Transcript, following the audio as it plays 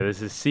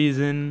This is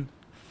season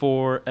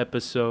 4,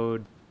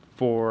 episode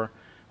 4.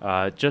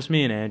 Just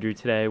me and Andrew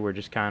today. We're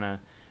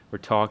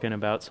talking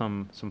about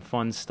some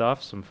fun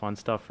stuff,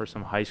 for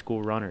some high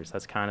school runners.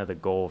 That's kind of the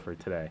goal for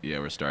today. Yeah,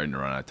 we're starting to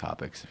run out of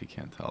topics, if you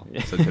can't tell.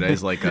 So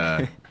today's like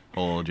a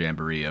whole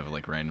jamboree of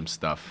like random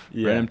stuff,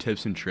 random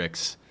tips and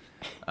tricks.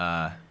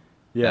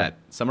 That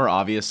some are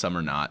obvious, some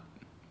are not.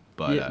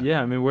 But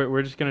I mean,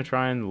 we're just gonna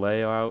try and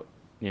lay out,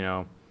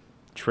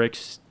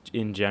 tricks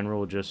in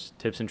general, just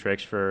tips and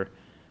tricks for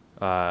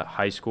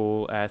high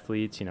school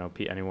athletes.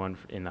 Anyone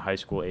in the high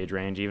school age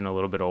range, even a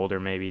little bit older,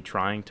 maybe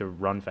trying to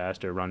run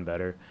faster, run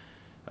better.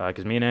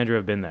 Because me and Andrew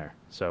have been there,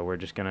 so we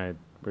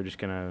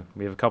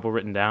have a couple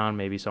written down.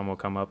 Maybe some will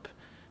come up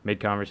mid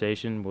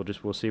conversation.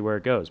 We'll see where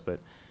it goes.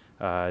 But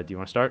do you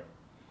want to start?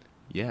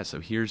 Yeah.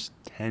 So here's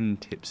 10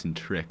 tips and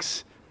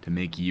tricks to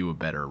make you a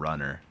better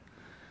runner.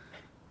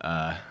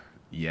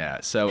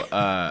 So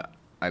I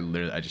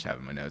just have it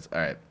in my notes. All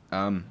right.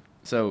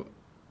 So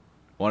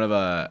one of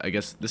I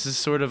guess this is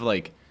sort of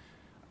like,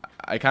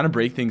 I kind of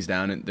break things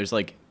down, and there's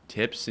like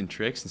tips and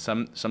tricks,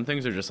 and some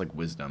things are just like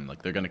wisdom,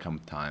 like they're gonna come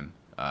with time,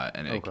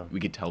 we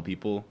could tell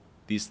people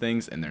these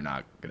things and they're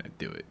not gonna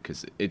do it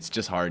because it's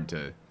just hard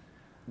to.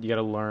 You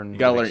gotta learn. You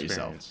gotta learn it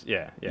yourself.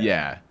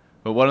 Yeah.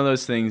 But one of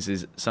those things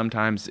is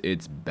sometimes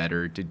it's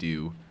better to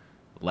do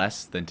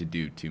less than to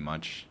do too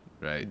much,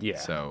 right? Yeah.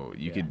 So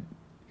you could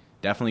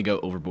definitely go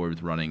overboard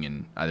with running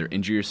and either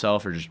injure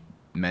yourself or just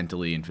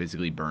mentally and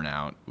physically burn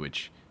out,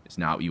 which is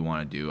not what you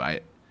want to do.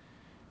 I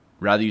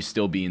rather you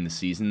still be in the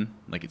season,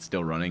 like it's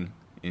still running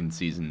in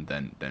season,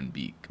 than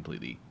be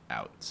completely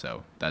out.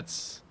 So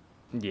that's.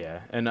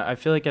 Yeah, and I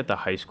feel like at the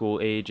high school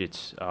age,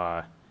 it's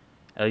at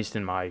least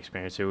in my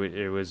experience, it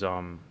was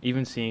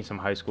even seeing some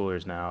high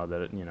schoolers now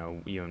that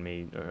you and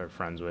me are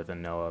friends with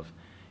and know of.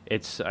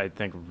 It's, I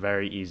think,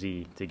 very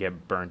easy to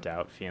get burnt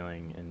out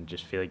feeling and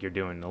just feel like you're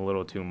doing a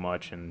little too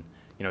much, and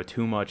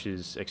too much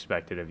is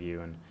expected of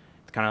you, and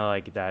it's kind of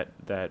like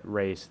that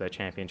race, that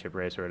championship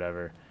race or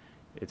whatever.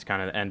 It's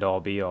kind of the end all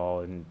be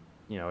all, and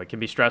it can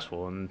be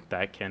stressful, and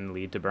that can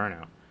lead to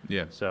burnout.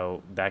 Yeah.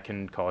 So that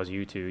can cause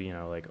you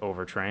to like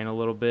overtrain a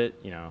little bit.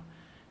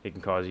 It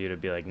can cause you to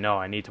be like, no,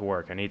 I need to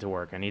work.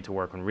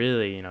 When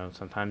really,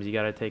 sometimes you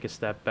got to take a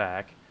step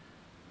back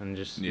and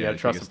just you got to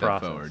trust the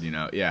process. Forward,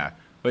 yeah.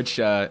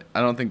 Which I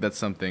don't think that's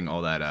something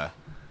all that, I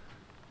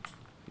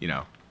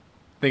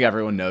think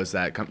everyone knows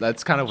that.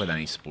 That's kind of with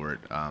any sport.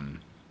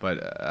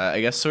 But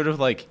I guess sort of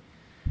like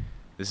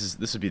this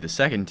would be the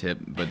second tip,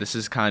 but this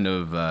is kind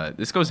of,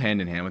 this goes hand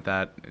in hand with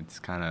that. It's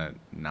kind of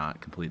not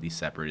completely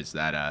separate. Is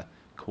that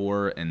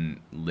core and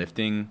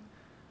lifting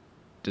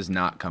does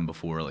not come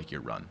before like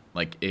your run.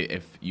 Like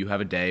if you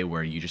have a day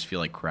where you just feel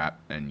like crap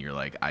and you're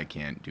like, I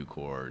can't do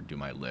core or do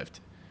my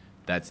lift,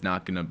 that's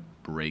not going to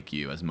break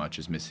you as much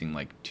as missing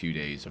like 2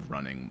 days of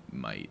running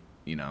might,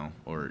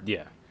 or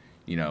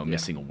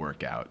missing a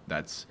workout.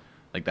 That's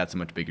a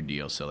much bigger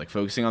deal. So like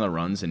focusing on the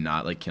runs and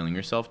not like killing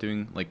yourself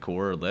doing like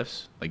core or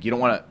lifts. Like you don't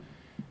want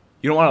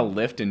to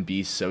lift and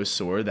be so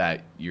sore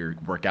that your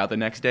workout the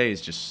next day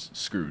is just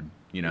screwed.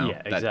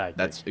 Yeah, exactly.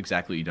 That's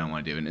exactly what you don't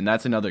want to do. And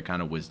that's another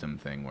kind of wisdom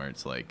thing where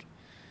it's like,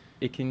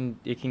 it can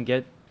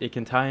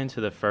tie into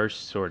the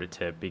first sort of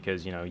tip,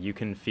 because you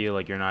can feel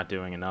like you're not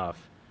doing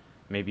enough.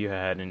 Maybe you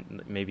had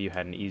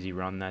an easy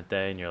run that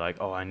day and you're like,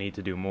 oh, I need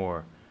to do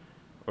more,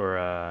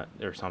 or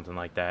something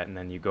like that, and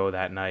then you go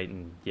that night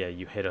and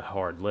you hit a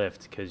hard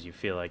lift because you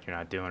feel like you're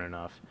not doing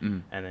enough.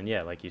 And then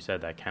like you said,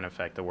 that can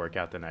affect the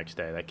workout the next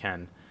day. That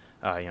can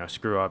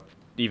screw up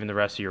even the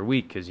rest of your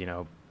week, because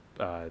you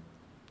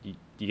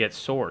get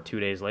sore 2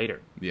 days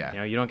later.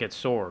 Yeah. You don't get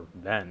sore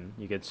then.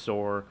 You get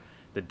sore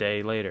the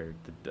day later.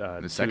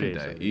 The second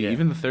day.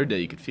 Even the third day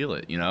you could feel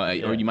it,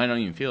 or you might not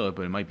even feel it,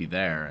 but it might be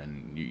there,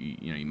 and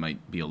you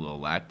might be a little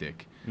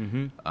lactic.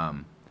 Mm-hmm.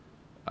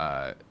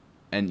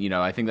 And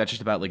I think that's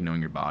just about like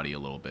knowing your body a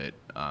little bit.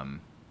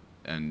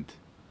 And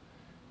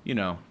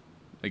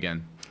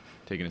again,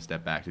 taking a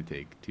step back to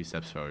take 2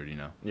 steps forward,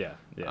 Yeah.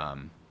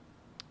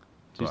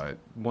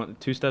 But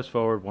 2 steps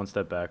forward, 1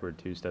 step backward,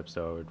 2 steps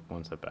forward,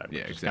 1 step backward.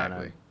 Yeah,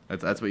 exactly.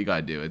 That's what you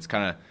gotta do. It's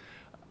kind of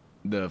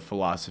the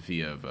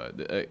philosophy of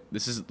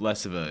this is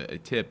less of a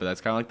tip, but that's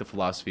kind of like the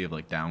philosophy of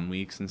like down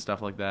weeks and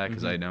stuff like that.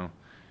 Because I know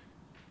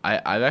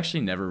I've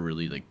actually never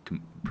really like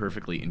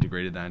perfectly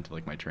integrated that into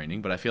like my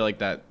training, but I feel like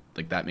that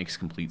makes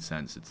complete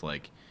sense. It's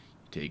like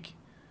you take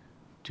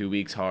 2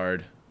 weeks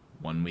hard,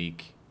 1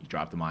 week you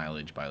drop the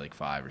mileage by like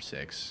 5 or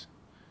 6,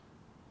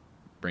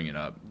 bring it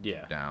up,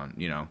 down.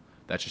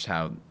 That's just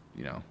how,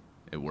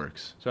 it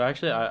works. So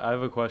actually, I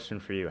have a question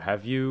for you.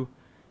 Have you,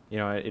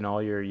 in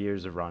all your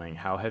years of running,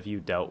 how have you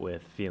dealt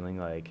with feeling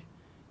like,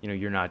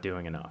 you're not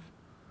doing enough?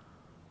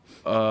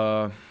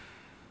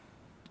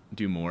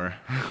 Do more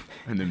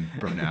and then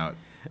burn out.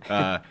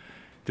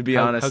 To be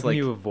honest, how can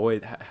you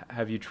avoid?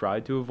 Have you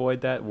tried to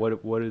avoid that?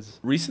 What is?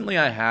 Recently,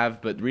 I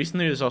have, but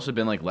recently there's also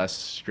been like less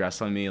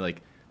stress on me.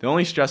 Like the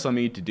only stress on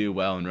me to do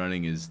well in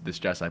running is the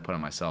stress I put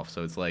on myself.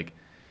 So it's like,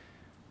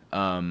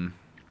 I'm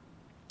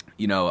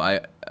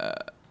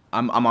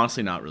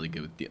honestly not really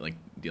good with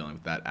dealing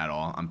with that at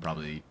all. I'm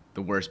probably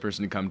the worst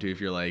person to come to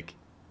if you're like,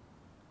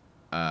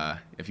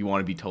 if you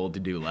want to be told to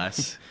do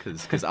less,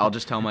 because I'll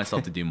just tell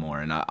myself to do more.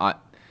 And I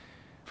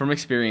from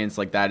experience,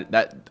 like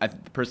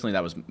personally,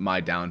 that was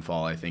my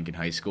downfall, I think, in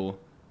high school,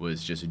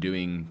 was just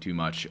doing too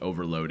much,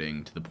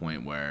 overloading to the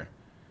point where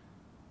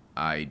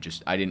I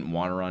didn't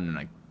want to run,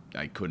 and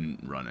I couldn't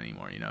run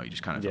anymore. You know, you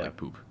just kind of feel like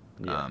poop.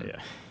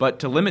 But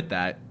to limit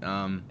that,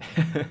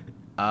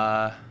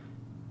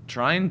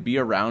 try and be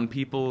around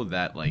people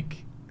that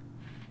like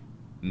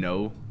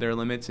know their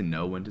limits and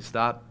know when to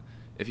stop.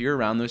 If you're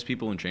around those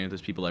people and train with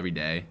those people every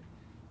day,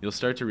 you'll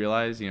start to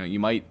realize, you know, you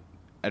might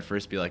at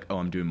first be like, oh,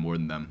 I'm doing more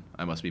than them,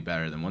 I must be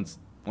better. Then once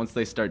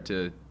they start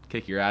to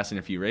kick your ass in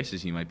a few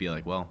races, you might be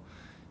like, well,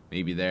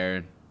 maybe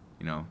they're,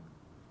 you know,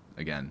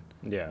 again,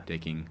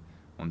 taking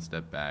one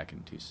step back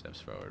and 2 steps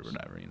forward,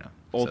 whatever, you know.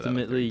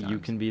 Ultimately, you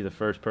can be the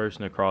first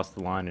person across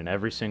the line in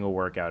every single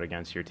workout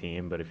against your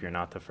team, but if you're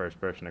not the first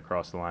person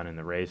across the line in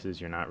the races,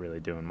 you're not really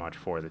doing much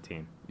for the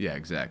team. Yeah,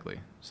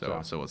 exactly.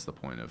 So what's the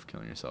point of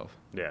killing yourself?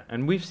 Yeah,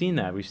 and we've seen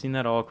that. We've seen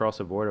that all across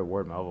the board at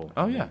Ward Melville.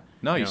 Oh yeah,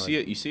 no, you see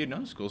it. You see it in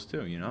other schools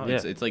too. You know,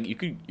 it's like you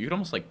could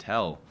almost like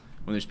tell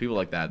when there's people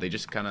like that. They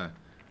just kind of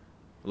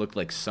look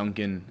like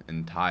sunken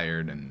and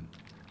tired and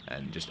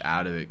just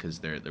out of it because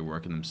they're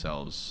working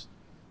themselves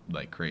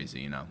like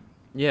crazy. You know.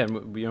 Yeah,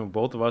 you know,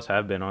 both of us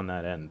have been on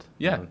that end.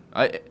 Yeah,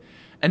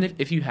 and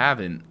if you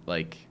haven't,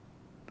 like,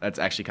 that's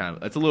actually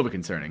that's a little bit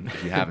concerning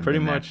if you haven't. Pretty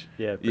much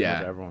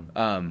everyone.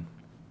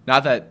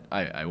 Not that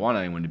I want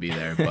anyone to be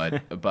there,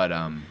 but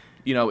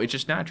you know, it's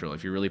just natural.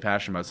 If you're really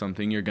passionate about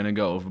something, you're gonna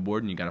go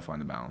overboard, and you gotta find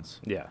the balance.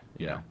 Yeah.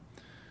 You know?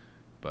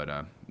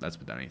 But that's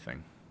with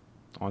anything.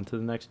 On to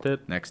the next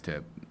tip. Next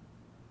tip.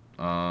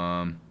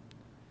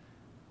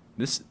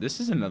 This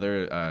is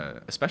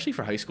another, especially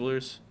for high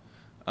schoolers.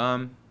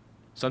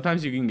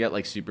 Sometimes you can get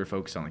like super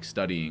focused on like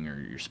studying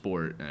or your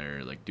sport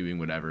or like doing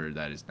whatever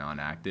that is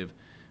non-active,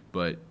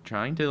 but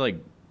try and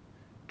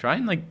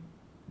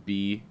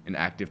be an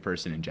active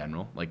person in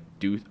general. Like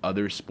do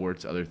other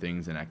sports, other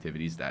things and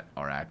activities that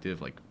are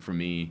active. Like for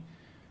me,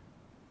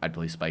 I'd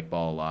play spike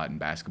ball a lot and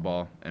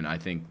basketball, and I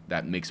think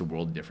that makes a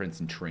world of difference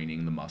in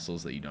training the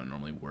muscles that you don't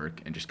normally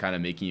work and just kind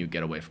of making you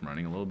get away from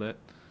running a little bit.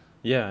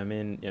 Yeah, I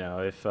mean, you know,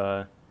 if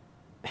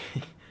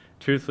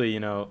truthfully, you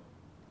know,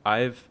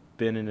 I've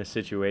been in a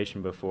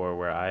situation before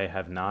where I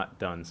have not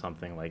done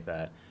something like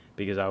that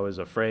because I was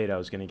afraid I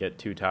was going to get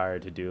too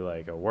tired to do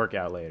like a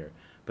workout later.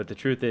 But the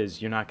truth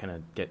is, you're not going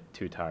to get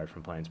too tired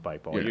from playing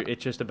spike ball.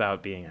 It's just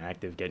about being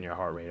active, getting your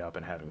heart rate up,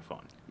 and having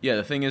fun. Yeah,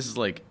 the thing is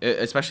like,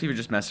 especially if you're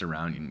just messing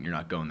around and you're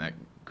not going that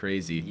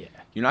crazy,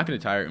 you're not going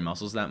to tire your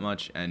muscles that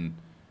much. And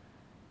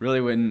really,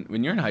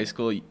 when you're in high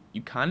school,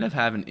 you kind of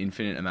have an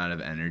infinite amount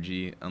of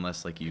energy,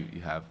 unless like you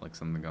have like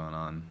something going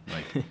on.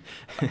 Like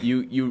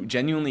you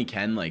genuinely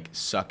can like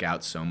suck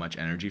out so much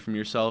energy from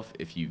yourself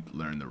if you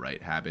learn the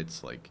right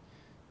habits, like,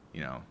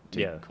 you know,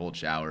 take cold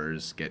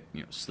showers, get,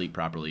 you know, sleep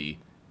properly,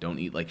 don't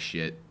eat like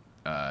shit,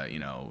 you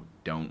know,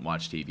 don't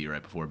watch TV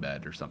right before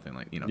bed or something,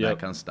 like, you know, that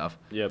kind of stuff.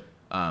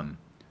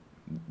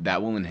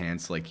 That will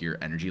enhance like your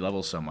energy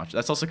levels so much.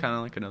 That's also kind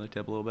of like another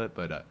tip a little bit,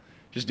 but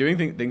just doing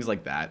things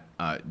like that,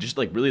 just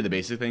like really the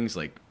basic things,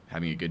 like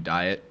having a good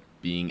diet,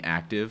 being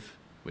active,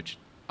 which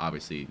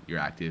obviously you're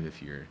active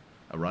if you're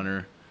a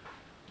runner.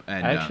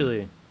 And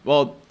actually,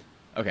 well,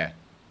 okay,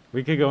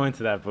 we could go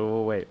into that, but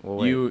we'll wait.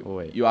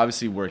 You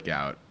obviously work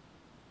out.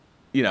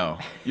 You know,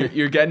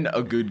 you're getting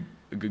a good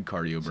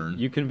cardio burn.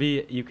 You can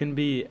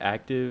be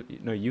active.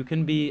 No, you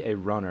can be a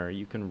runner.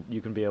 You can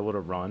be able to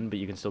run, but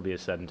you can still be a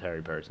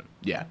sedentary person.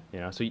 Yeah.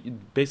 You know, so you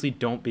basically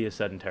don't be a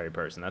sedentary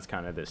person. That's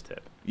kind of this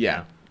tip. Yeah. You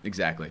know?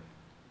 Exactly.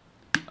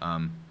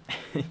 And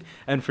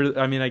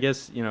I mean, I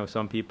guess, you know,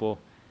 some people,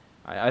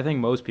 I think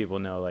most people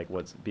know like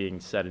what being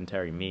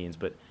sedentary means,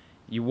 but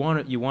you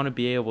want to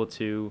be able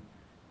to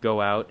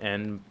go out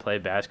and play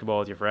basketball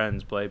with your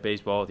friends, play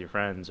baseball with your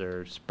friends,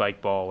 or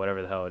spike ball,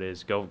 whatever the hell it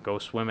is. Go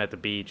swim at the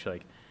beach,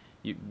 like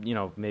you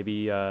know,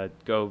 maybe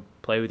go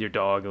play with your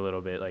dog a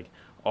little bit, like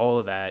all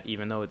of that.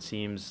 Even though it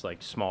seems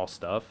like small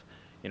stuff,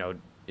 you know,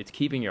 it's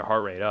keeping your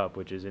heart rate up,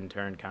 which is in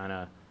turn kind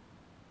of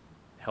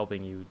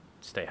helping you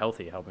stay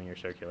healthy, helping your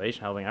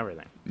circulation, helping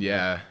everything.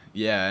 Yeah,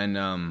 and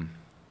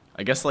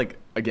I guess like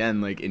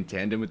again, like in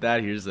tandem with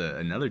that, here's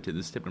another tip.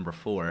 This is tip number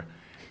 4,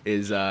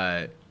 is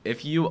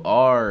if you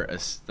are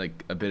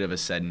a bit of a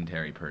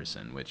sedentary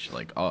person, which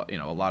like you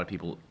know, a lot of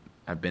people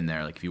have been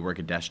there. Like if you work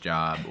a desk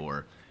job,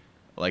 or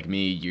like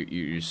me,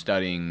 you're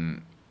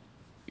studying,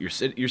 you're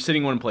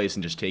sitting one place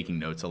and just taking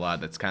notes a lot.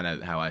 That's kind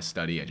of how I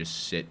study. I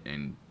just sit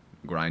and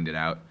grind it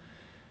out.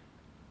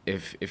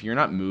 If you're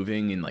not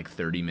moving in like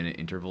 30-minute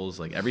intervals,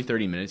 like every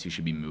 30 minutes you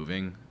should be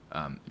moving.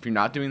 If you're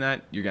not doing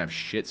that, you're gonna have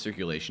shit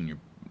circulation.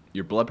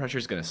 Your blood pressure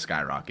is gonna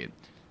skyrocket,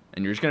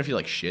 and you're just gonna feel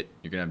like shit.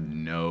 You're gonna have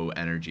no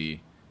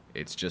energy.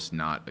 It's just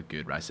not a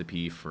good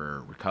recipe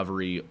for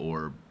recovery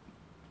or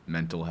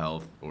mental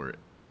health or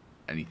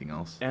anything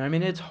else. And I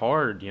mean, it's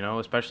hard, you know,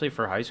 especially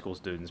for high school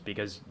students,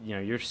 because, you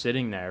know, you're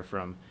sitting there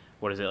from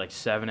what is it, like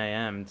 7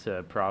 a.m.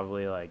 to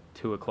probably like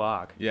 2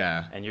 o'clock.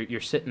 Yeah. And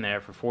you're sitting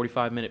there for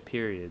 45-minute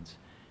periods,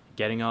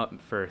 getting up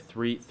for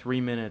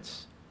three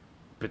minutes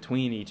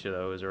between each of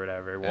those or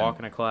whatever,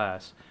 walking to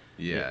class.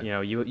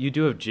 Yeah. You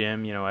do have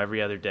gym,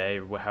 every other day,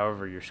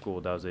 however your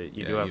school does it.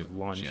 You do have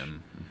lunch.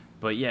 Gym.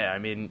 But yeah, I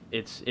mean,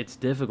 it's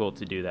difficult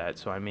to do that.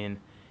 So I mean,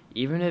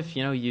 even if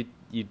you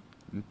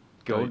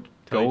go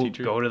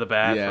to the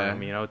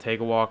bathroom, take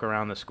a walk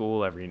around the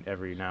school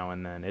every now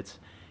and then,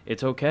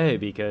 it's okay,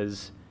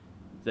 because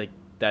like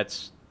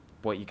that's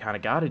what you kind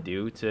of got to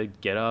do to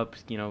get up,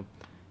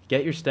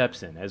 get your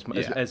steps in.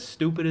 As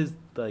stupid as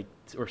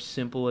or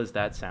simple as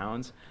that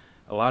sounds,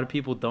 a lot of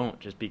people don't,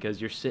 just because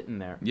you're sitting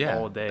there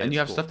all day. And you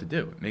have school. stuff to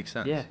do. It makes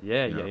sense.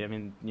 Yeah. I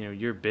mean,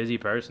 you're a busy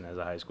person as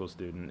a high school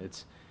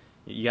student.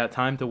 You got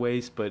time to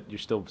waste, but you're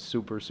still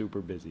super, super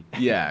busy.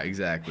 Yeah,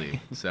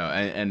 exactly. So,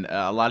 and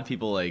a lot of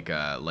people like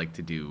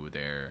to do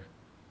their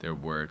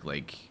work.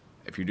 Like,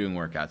 if you're doing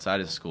work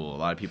outside of school, a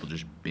lot of people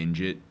just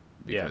binge it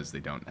because they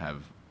don't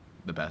have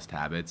the best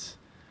habits,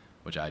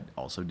 which I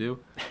also do.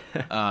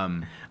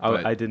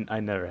 I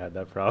never had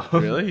that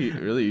problem.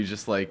 Really, you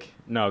just like...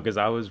 No, because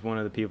I was one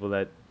of the people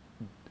that,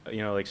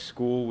 like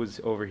school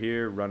was over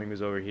here, running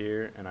was over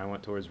here, and I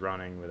went towards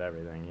running with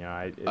everything.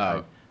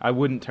 I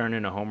wouldn't turn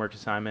in a homework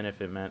assignment if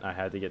it meant I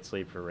had to get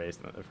sleep for a race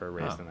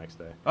the next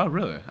day. Oh,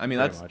 really? I mean,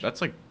 Pretty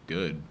that's like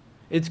good.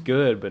 It's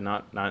good, but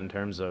not in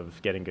terms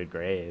of getting good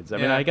grades. I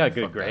mean, I got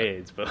good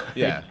grades, but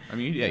yeah. I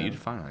mean, you did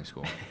fine in high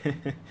school. I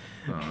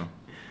don't know.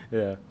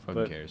 Yeah.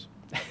 Fucking cares.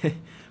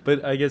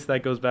 But I guess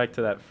that goes back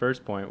to that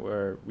first point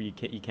where you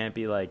can't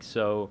be like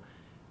so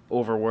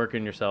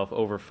overworking yourself,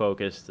 over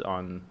focused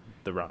on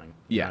the running.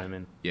 You know what I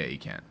mean? Yeah, you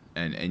can't.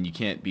 And you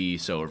can't be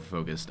so over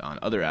focused on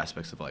other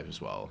aspects of life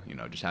as well.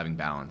 Just having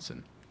balance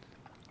and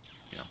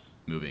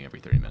moving every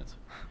 30 minutes.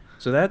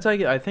 So that's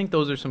I think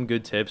those are some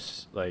good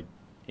tips, like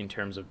in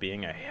terms of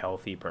being a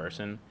healthy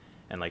person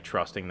and like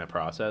trusting the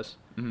process.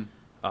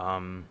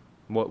 Mm-hmm.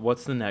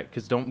 What's the next?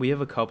 Because we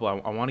have a couple.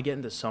 I want to get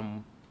into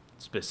some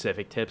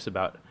specific tips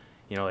about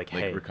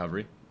hey,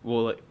 recovery.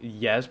 Well,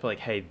 yes, but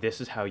hey,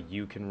 this is how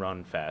you can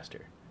run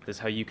faster. This is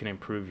how you can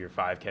improve your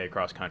 5K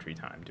cross country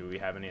time. Do we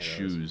have any of those?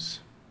 Shoes.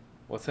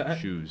 What's that?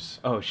 Shoes.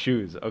 Oh,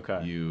 shoes.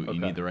 Okay. You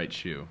need the right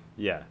shoe.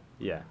 Yeah.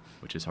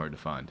 Which is hard to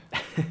find.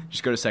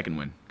 Just go to Second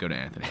Wind. Go to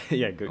Anthony.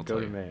 Yeah, go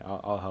to me.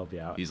 I'll help you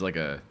out. He's like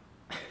a...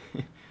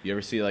 You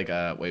ever see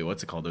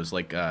what's it called? Those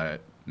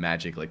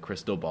magic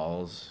crystal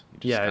balls.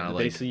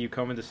 Basically you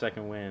come into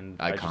Second Wind.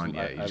 You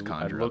just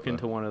conjure I look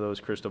into one of those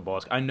crystal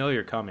balls. I know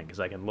you're coming because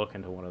I can look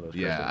into one of those.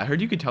 Yeah, I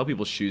heard you could tell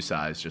people's shoe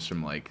size just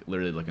from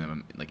literally looking at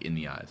them in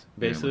the eyes.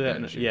 Basically,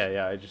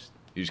 you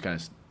just kind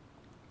of...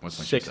 What's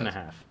my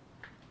 6.5.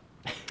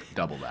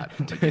 Double that,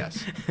 but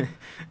yes.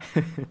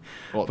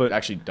 Well, but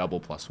actually, double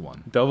plus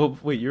 1. Double?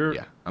 Wait, you're...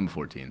 Yeah, I'm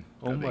 14.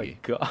 Oh my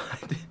god.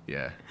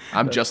 Yeah,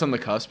 I'm just on the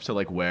cusp to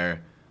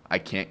where I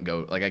can't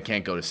go. I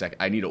can't go to second.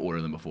 I need to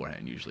order them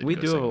beforehand usually. We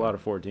do have a lot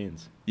of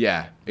 14s.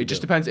 Yeah, it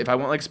just depends. If I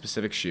want a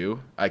specific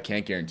shoe, I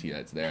can't guarantee that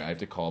it's there. I have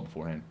to call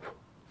beforehand.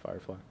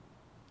 Firefly.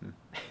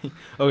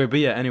 Okay, but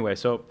yeah. Anyway,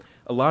 so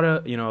a lot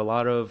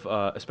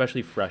of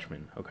especially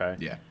freshmen. Okay.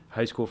 Yeah.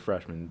 High school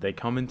freshmen, they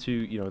come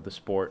into the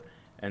sport.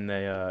 And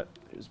they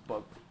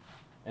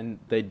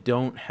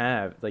don't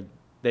have,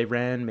 they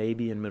ran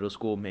maybe in middle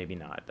school, maybe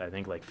not. I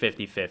think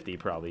 50-50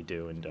 probably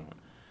do and don't.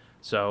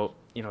 So,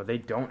 they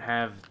don't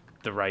have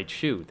the right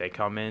shoe. They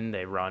come in,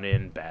 they run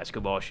in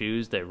basketball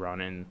shoes, they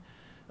run in,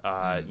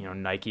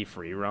 Nike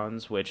free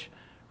runs, which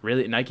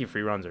really, Nike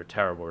free runs are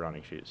terrible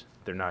running shoes.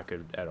 They're not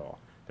good at all.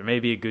 There may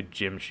be a good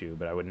gym shoe,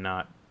 but I would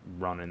not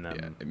run in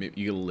them. Yeah,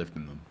 you can lift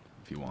in them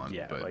if you want.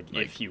 Yeah, but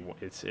if you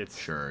want. It's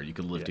sure, you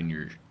could lift in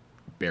your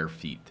bare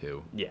feet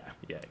too. Yeah,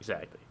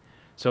 exactly.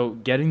 So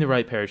getting the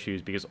right pair of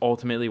shoes, because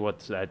ultimately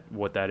what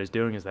that is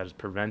doing is that is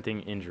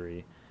preventing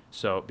injury.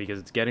 So because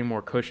it's getting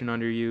more cushion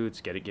under you, it's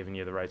giving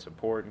you the right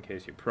support in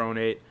case you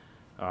pronate,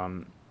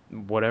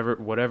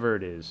 whatever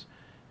it is.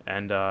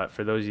 And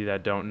for those of you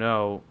that don't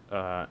know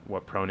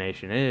what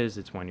pronation is,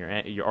 it's when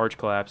your arch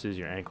collapses,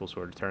 your ankle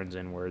sort of turns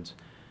inwards,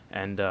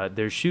 and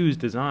there's shoes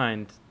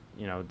designed,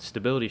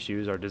 stability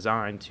shoes are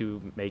designed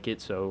to make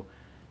it so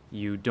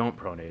you don't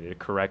pronate. It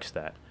corrects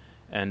that.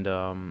 And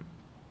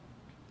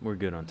we're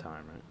good on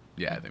time, right?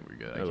 Yeah, I think we're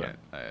good. Okay.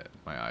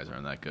 My eyes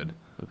aren't that good.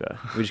 Okay.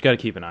 We just got to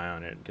keep an eye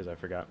on it because I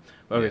forgot.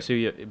 Okay, so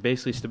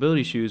basically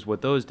stability shoes,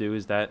 what those do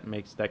is that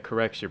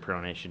corrects your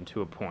pronation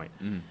to a point.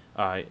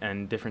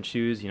 And different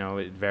shoes,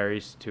 it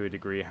varies to a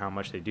degree how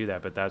much they do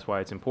that, but that's why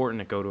it's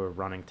important to go to a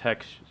running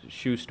tech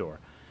shoe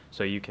store.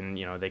 So you can,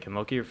 they can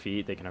look at your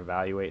feet, they can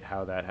evaluate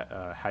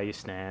how you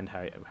stand,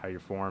 how your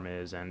form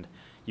is, and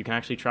you can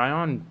actually try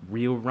on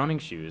real running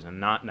shoes and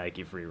not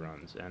Nike free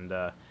runs, and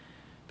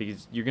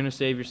because you're gonna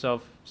save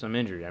yourself some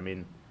injury. I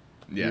mean,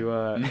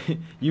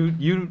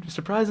 you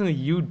surprisingly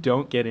you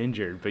don't get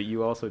injured, but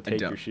you also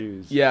take your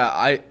shoes.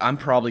 Yeah, I'm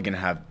probably gonna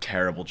have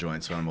terrible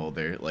joints when I'm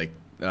older,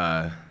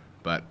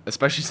 but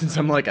especially since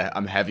I'm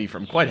I'm heavy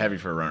I'm quite heavy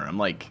for a runner. I'm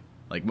like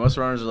most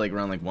runners are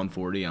around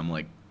 140. I'm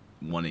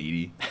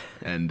 180,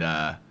 and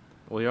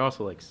Well, you're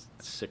also like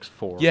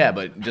 6'4". Yeah,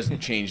 but just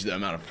change the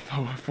amount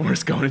of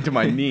force going into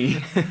my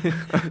knee.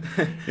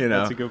 You know.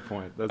 That's a good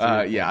point. That's a good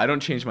point. Yeah, I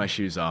don't change my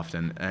shoes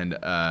often, and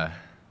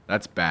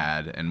that's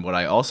bad. And what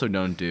I also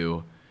don't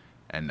do,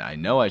 and I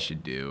know I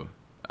should do,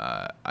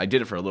 I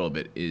did it for a little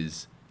bit,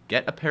 is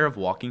get a pair of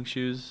walking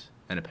shoes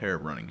and a pair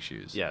of running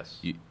shoes.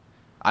 Yes.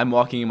 I'm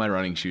walking in my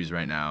running shoes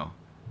right now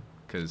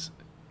because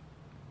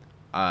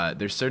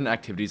there's certain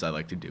activities I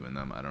like to do in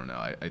them. I don't know.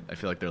 I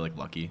feel like they're like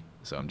lucky,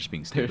 so I'm just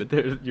being stupid.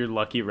 They're your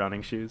lucky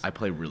running shoes. I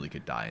play really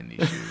good die in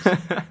these shoes.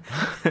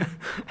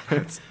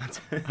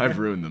 I've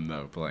ruined them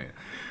though playing.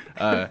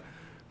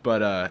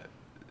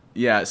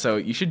 Yeah. So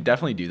you should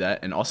definitely do that,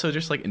 and also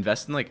just like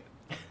invest in like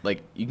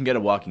you can get a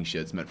walking shoe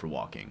that's meant for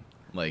walking.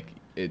 Like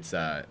it's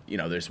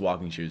there's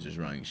walking shoes, there's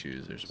running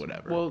shoes, there's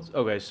whatever. Well,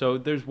 okay, so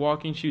there's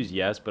walking shoes,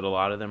 yes, but a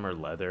lot of them are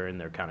leather and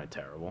they're kind of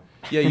terrible.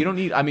 Yeah, you don't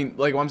need. I mean,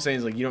 like what I'm saying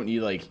is like you don't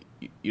need like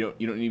you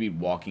don't need to be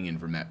walking in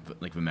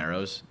like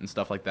Vomeros and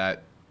stuff like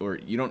that, or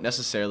you don't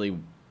necessarily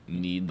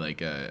need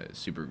like a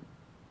super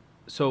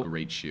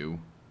great shoe.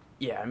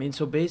 Yeah, I mean,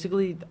 so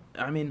basically,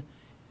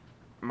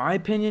 my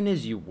opinion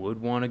is you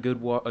would want a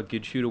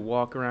good shoe to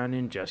walk around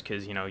in, just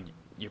because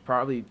you're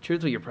probably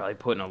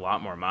putting a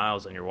lot more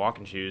miles on your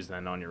walking shoes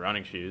than on your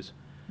running shoes.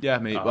 Yeah,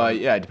 maybe. Well,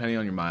 yeah, depending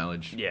on your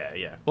mileage. Yeah,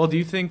 yeah. Well, do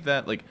you think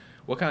that like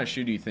what kind of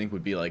shoe do you think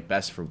would be like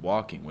best for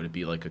walking? Would it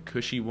be like a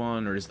cushy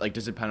one, or does it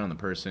depend on the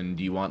person?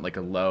 Do you want like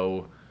a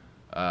low,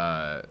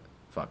 drop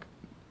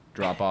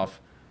off?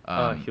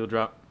 Heel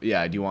drop.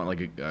 Yeah. Do you want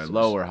like a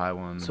low or high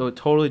one? So it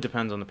totally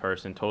depends on the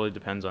person. Totally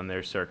depends on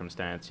their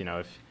circumstance.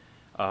 If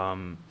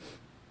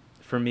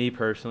for me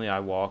personally, I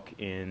walk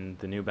in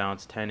the New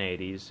Balance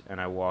 1080s and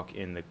I walk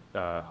in the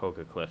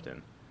Hoka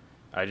Clifton.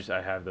 I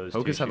have those.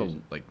 Hokas two have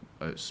shoes.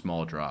 a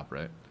small drop,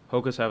 right?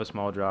 Hokas have a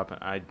small drop.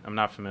 I'm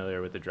not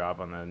familiar with the drop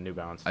on the New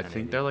Balance 1080. I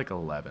think they're like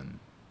 11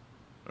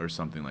 or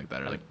something like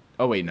that. Or like,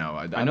 oh wait, no.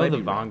 I know the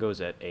Vongo's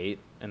at 8,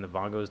 and the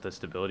Vongo's the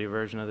stability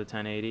version of the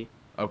 1080.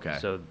 Okay.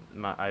 So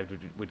I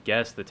would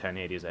guess the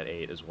 1080 is at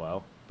 8 as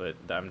well, but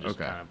I'm just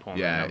kind of pulling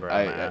the number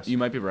out of my ass. You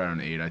might be right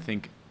on 8. I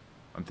think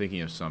I'm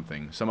thinking of some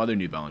other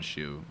New Balance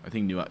shoe. I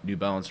think New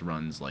Balance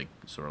runs like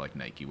sort of like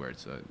Nike, where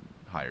it's a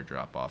higher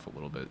drop off a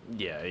little bit.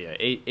 Yeah, yeah.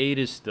 8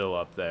 is still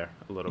up there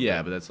a little bit.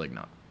 Yeah, but that's like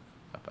not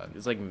that bad.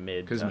 It's like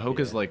mid. Because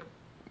Hoka's like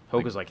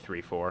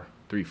 3-4.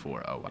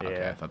 3-4. Oh wow. Yeah.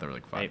 Okay, I thought they were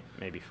like 5.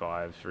 Maybe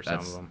 5 for some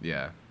of them.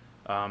 Yeah.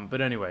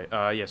 But anyway,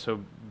 yeah.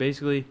 So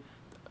basically,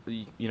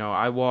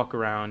 I walk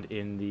around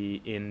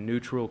in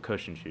neutral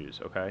cushion shoes,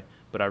 okay?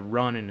 But I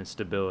run in a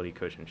stability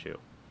cushion shoe,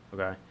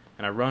 okay?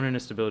 And I run in a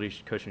stability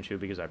cushion shoe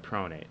because I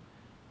pronate.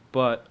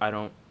 But I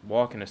don't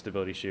walk in a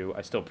stability shoe.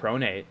 I still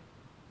pronate,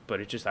 but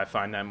I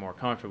find that more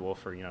comfortable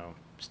for,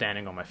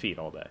 standing on my feet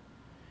all day.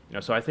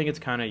 So I think it's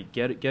kind of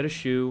get a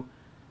shoe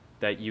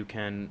that you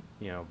can,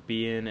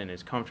 be in and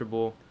is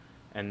comfortable,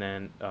 and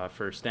then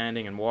for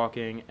standing and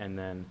walking, and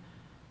then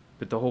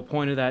but the whole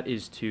point of that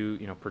is to,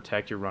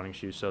 protect your running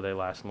shoes so they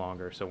last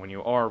longer. So when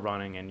you are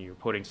running and you're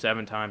putting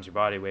 7 times your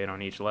body weight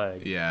on each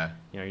leg, yeah,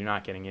 you're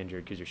not getting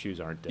injured because your shoes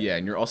aren't dead. Yeah,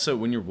 and you're also,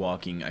 when you're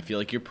walking, I feel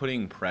like you're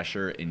putting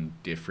pressure in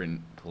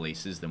different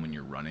places than when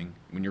you're running.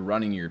 When you're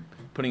running, you're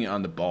putting it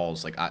on the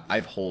balls. Like I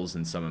have holes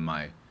in some of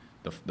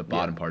the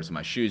bottom parts of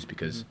my shoes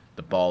because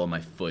the ball of my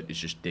foot is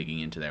just digging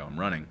into there when I'm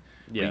running.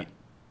 Yeah.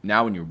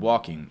 Now when you're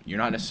walking, you're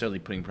not necessarily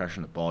putting pressure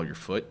on the ball of your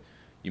foot.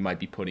 You might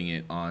be putting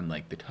it on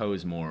like the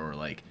toes more, or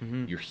like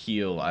your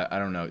heel. I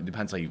don't know. It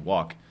depends how you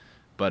walk,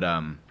 but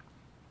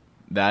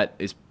that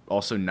is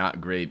also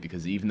not great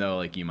because even though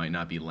like you might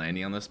not be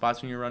landing on those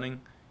spots when you're running,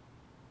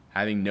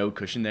 having no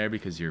cushion there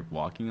because you're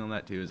walking on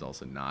that too is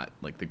also not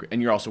like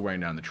and you're also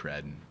wearing down the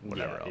tread and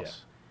whatever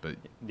else. But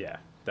yeah,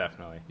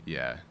 definitely.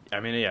 Yeah.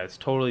 I mean, yeah, it's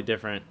totally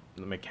different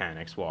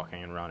mechanics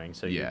walking and running.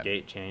 So your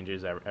gait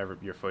changes,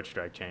 your foot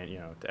strike change.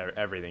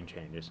 Everything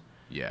changes.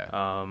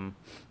 Yeah.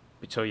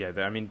 So yeah,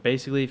 I mean,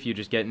 basically, if you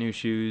just get new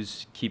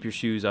shoes, keep your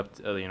shoes up,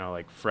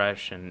 like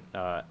fresh, and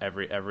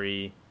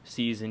every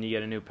season you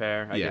get a new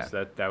pair. I guess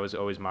that was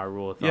always my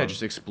rule of thumb. Yeah,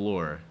 just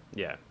explore.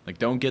 Yeah, like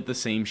don't get the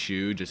same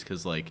shoe just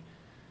because like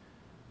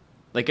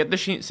get the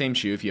same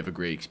shoe if you have a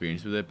great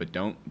experience with it, but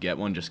don't get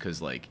one just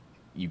because like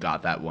you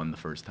got that one the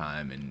first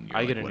time and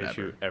you're get a new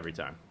shoe every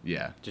time.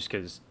 Yeah, just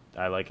because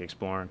I like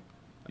exploring.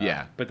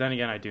 Yeah, but then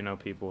again, I do know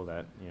people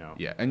that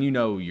Yeah, and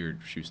your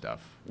shoe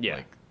stuff. Yeah.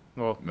 Like,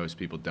 well, most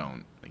people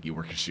don't. Like, you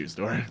work in a shoe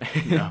store.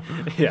 Yeah.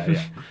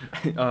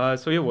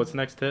 So, yeah, what's the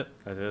next tip?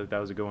 I think that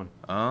was a good one.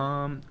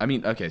 I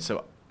mean, okay,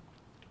 so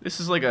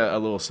this is like a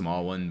little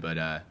small one, but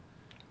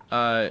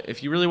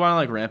if you really want to,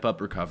 like, ramp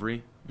up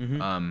recovery,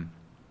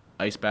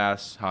 ice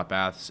baths, hot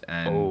baths,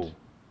 and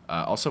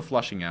also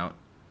flushing out.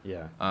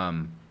 Yeah.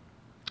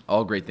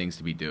 All great things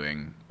to be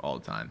doing all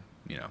the time,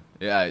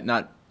 Yeah,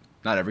 not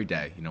every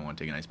day. You don't want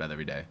to take an ice bath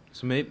every day.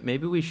 So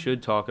maybe we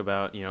should talk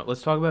about,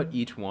 let's talk about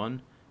each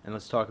one. And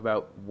let's talk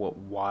about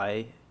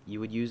why you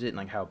would use it and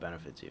like how it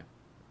benefits you.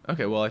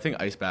 Okay, well, I think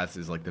ice baths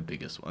is like the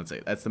biggest one. Let's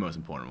say that's the most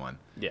important one.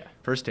 Yeah.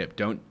 First tip: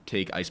 don't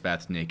take ice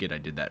baths naked. I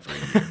did that for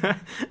a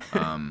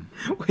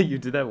year. Wait, you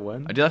did that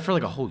when? I did that for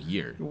like a whole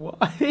year. Why?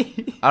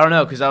 I don't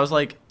know, because I was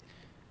like,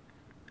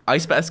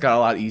 ice baths got a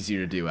lot easier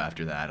to do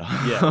after that.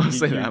 Yeah, I'll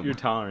say that your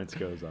much. tolerance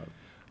goes up.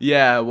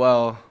 Yeah,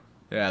 well,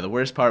 yeah. The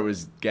worst part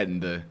was getting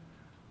the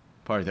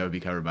part that would be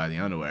covered by the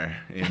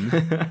underwear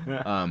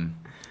in.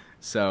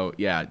 So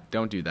yeah,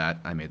 don't do that.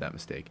 I made that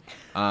mistake.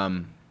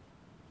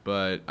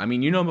 But I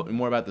mean, you know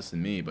more about this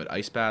than me. But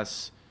ice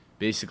baths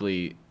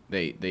basically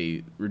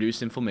they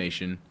reduce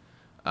inflammation.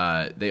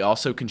 They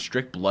also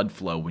constrict blood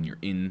flow when you're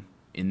in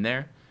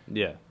there.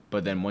 Yeah.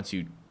 But then once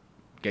you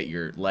get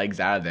your legs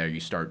out of there, you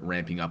start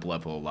ramping up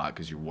level a lot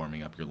because you're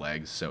warming up your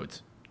legs. So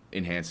it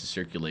enhances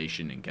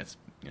circulation and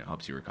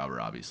helps you recover.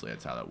 Obviously,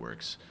 that's how that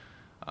works.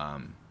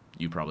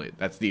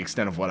 That's the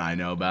extent of what I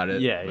know about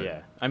it. Yeah, but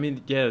yeah. I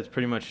mean, yeah, it's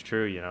pretty much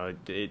true.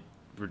 It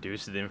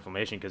reduces the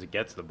inflammation because it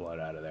gets the blood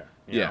out of there.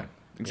 You know?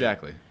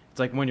 Exactly. It's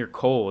like when you're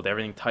cold,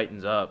 everything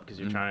tightens up because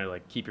you're Mm-hmm. trying to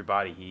like keep your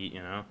body heat.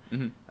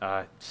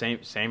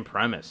 Mm-hmm. Same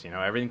premise.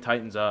 Everything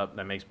tightens up.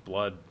 That makes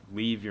blood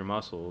leave your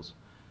muscles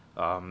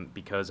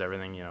because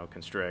everything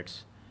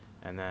constricts,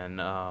 and then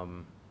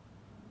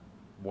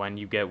when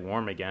you get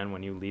warm again,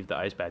 when you leave the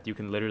ice bath, you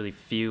can literally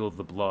feel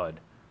the blood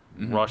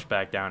rush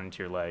back down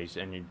into your legs,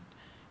 and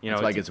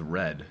That's why it gets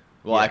red.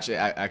 Well,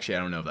 Yeah. actually, I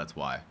don't know if that's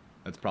why.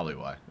 That's probably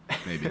why.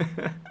 Maybe.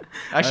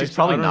 Actually, it's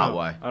probably I don't not know.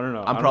 why. I don't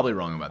know. I'm probably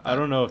wrong about that. I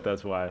don't know if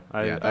that's why.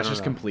 That's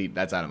just complete.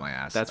 That's out of my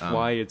ass. That's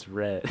why it's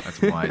red.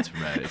 That's why it's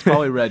red. It's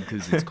probably red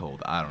because it's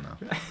cold. I don't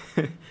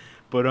know.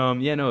 But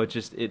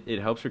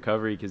it helps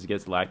recovery because it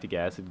gets lactic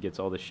acid, gets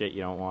all the shit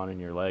you don't want in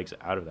your legs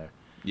out of there.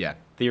 Yeah.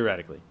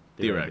 Theoretically.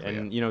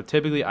 And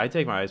typically I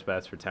take my ice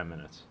baths for 10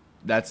 minutes.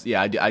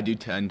 I do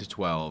 10 to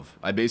 12.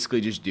 I basically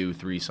just do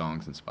 3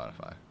 songs in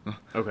Spotify.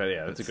 Okay,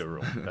 yeah, that's a good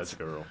rule. That's a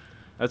good rule.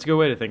 That's a good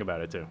way to think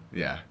about it too.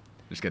 Yeah.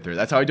 Just get through it.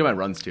 That's how I do my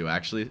runs too,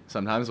 actually.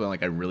 Sometimes when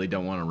I really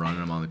don't want to run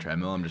and I'm on the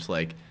treadmill, I'm just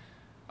like,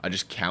 I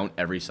just count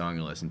every song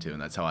I listen to,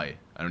 and that's how I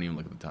don't even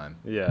look at the time.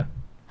 Yeah.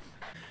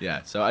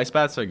 Yeah, so ice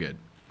baths are good.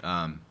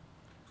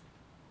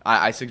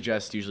 I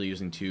suggest usually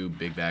using 2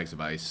 big bags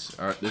of ice.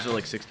 Those are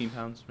like 16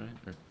 pounds, right?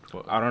 Or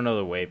 12? I don't know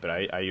the weight, but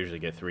I usually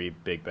get 3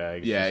 big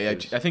bags. Yeah.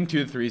 I think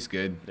 2 to 3 is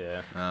good.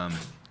 Yeah.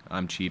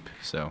 I'm cheap,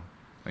 so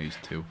I use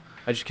 2.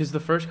 Because the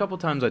first couple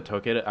times I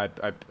took it,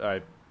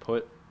 I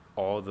put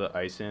all the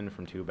ice in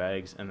from 2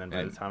 bags, and then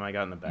by the time I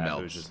got in the bath,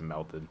 it was just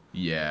melted.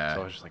 Yeah.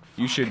 So I was just like,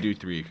 you fuck. should do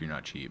 3 if you're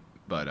not cheap.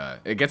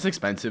 But it gets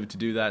expensive to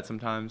do that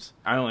sometimes.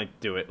 I only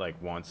do it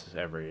like once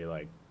every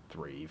like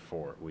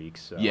 3-4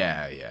 weeks. So.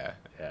 Yeah.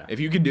 If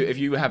you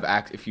have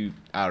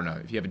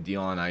a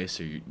deal on ice,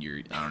 or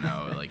you're I don't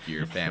know, like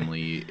your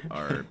family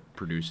are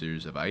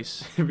producers of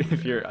ice.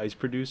 If you're ice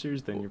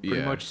producers, then you're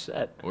pretty much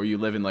set. Or you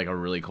live in like a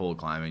really cold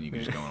climate, and you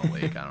can just go on a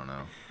lake. I don't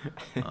know.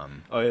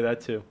 Oh yeah,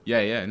 that too.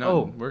 Yeah.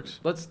 No, it works.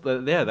 That's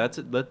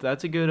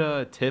a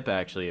good tip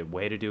actually. A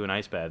way to do an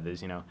ice bath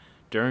is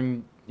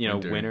during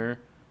winter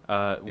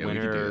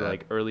or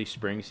like early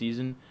spring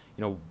season.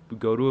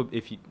 Go to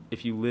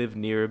if you live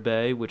near a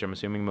bay, which I'm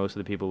assuming most of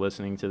the people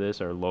listening to this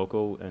are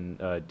local and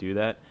do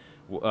that.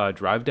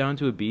 Drive down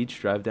to a beach,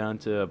 drive down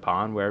to a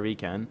pond, wherever you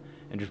can,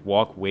 and just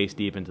walk waist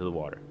deep into the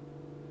water,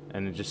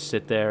 and then just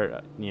sit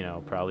there,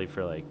 probably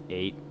for like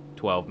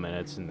 8-12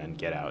 minutes, and then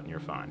get out, and you're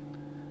fine.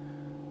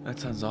 That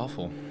sounds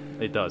awful.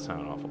 It does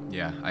sound awful.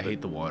 Yeah, I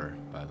hate the water,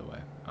 by the way.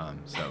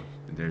 So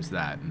there's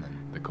that, and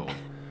then the cold.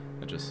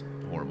 That's just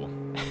horrible.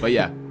 But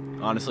yeah,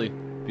 honestly,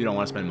 if you don't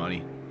want to spend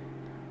money.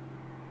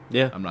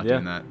 Yeah, I'm not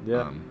doing that.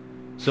 Yeah.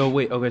 So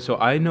wait, okay. So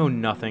I know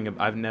nothing.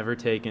 I've never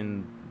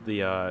taken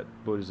the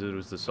what was it? It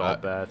was the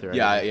salt bath or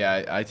anything?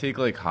 Yeah. I take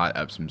like hot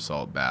Epsom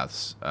salt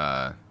baths.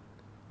 For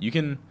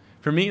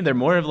me, they're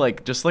more of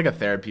like just like a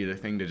therapeutic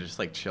thing to just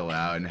like chill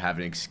out and have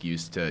an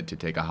excuse to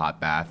take a hot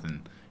bath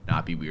and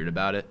not be weird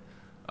about it.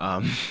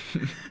 But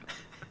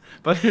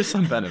there's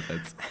some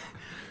benefits.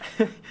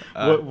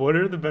 What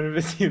are the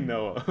benefits you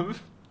know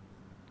of?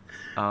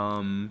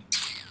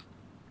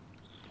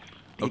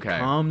 Okay. It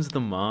calms the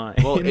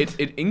mind. Well, it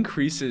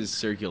increases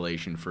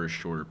circulation for a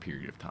shorter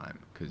period of time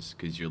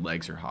because your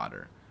legs are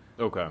hotter.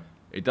 Okay.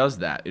 It does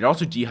that. It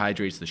also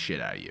dehydrates the shit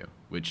out of you,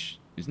 which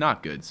is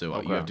not good.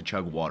 So you have to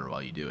chug water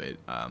while you do it.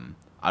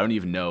 I don't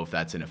even know if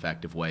that's an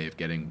effective way of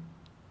getting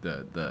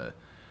the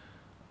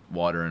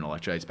water and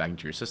electrolytes back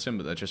into your system,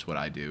 but that's just what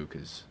I do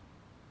because.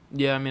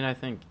 Yeah, I mean, I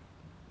think.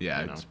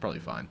 Yeah, it's probably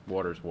fine.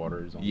 Water's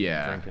water.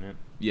 Drinking it.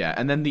 Yeah,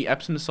 and then the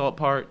Epsom salt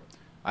part.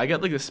 I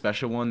get like a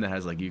special one that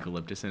has like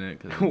eucalyptus in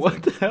it. Cause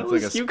What the hell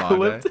is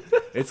eucalyptus?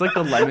 It's like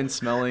the lemon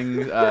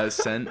smelling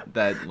scent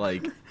that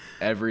like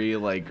every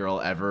like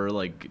girl ever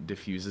like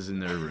diffuses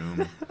in their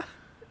room.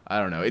 I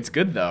don't know. It's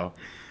good though,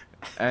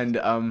 and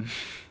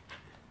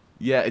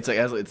yeah, it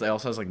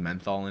also has like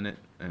menthol in it,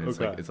 and it's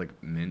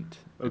like mint.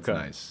 It's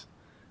nice,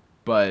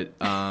 but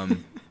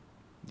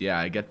yeah,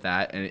 I get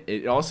that, and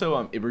it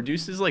also it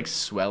reduces like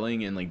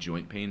swelling and like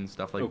joint pain and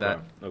stuff like that.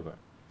 Okay.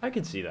 I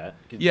can see that.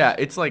 Yeah,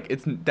 it's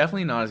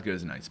definitely not as good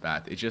as an ice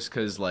bath. It's just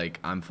because like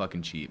I'm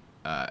fucking cheap,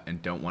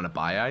 and don't want to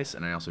buy ice,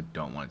 and I also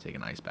don't want to take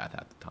an ice bath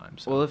at the time.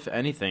 So Well, if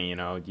anything,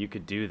 you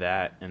could do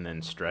that and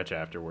then stretch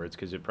afterwards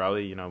because it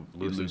probably, loosens up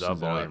loosens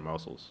it all up. your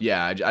muscles.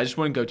 yeah, I just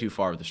wouldn't go too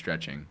far with the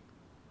stretching.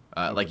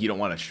 Like you don't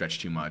want to stretch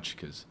too much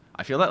because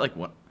I feel that like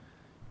what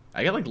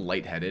I get like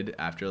lightheaded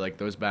after like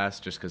those baths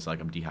just because like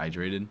I'm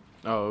dehydrated.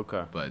 Oh,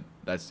 okay. But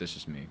that's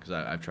just me because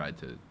I've tried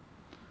to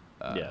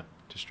Yeah.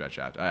 to stretch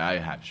after. I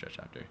have stretched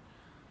after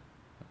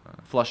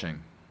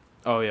flushing.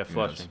 Oh yeah, Who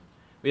knows? flushing.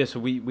 Yeah,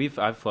 so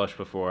I've flushed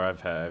before.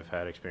 I've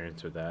had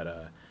experience with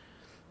that.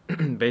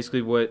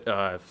 Basically, what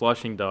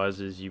flushing does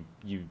is you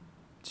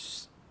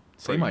s-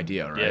 Same put-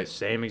 idea,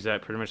 right? Yeah,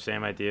 pretty much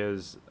same idea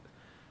as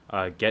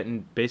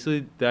getting.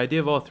 Basically, the idea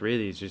of all three of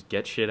these just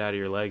get shit out of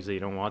your legs that you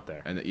don't want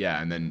there. And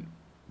and then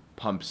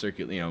ramp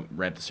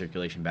the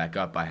circulation back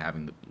up by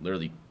having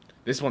literally.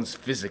 This one's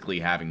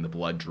physically having the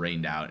blood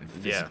drained out and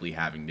physically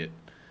having it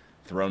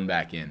thrown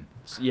back in,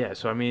 Yeah,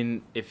 so I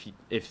mean, if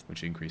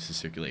which increases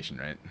circulation,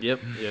 right? Yep.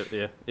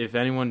 If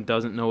anyone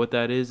doesn't know what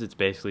that is, it's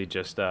basically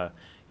just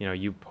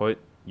you put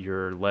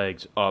your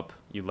legs up,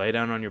 you lay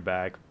down on your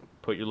back,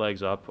 put your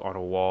legs up on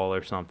a wall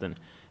or something,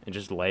 and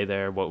just lay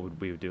there. What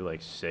would we do,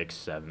 like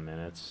 6-7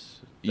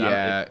 minutes?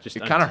 Yeah,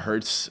 it kind of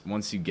hurts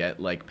once you get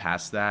like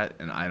past that,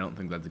 and I don't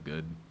think that's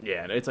good.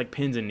 Yeah, it's like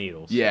pins and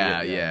needles.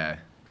 Yeah.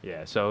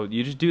 Yeah, so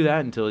you just do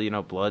that until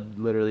blood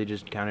literally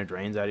just kind of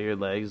drains out of your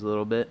legs a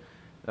little bit.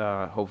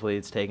 Hopefully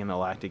it's taking the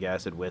lactic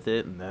acid with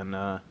it, and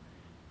then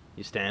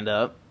you stand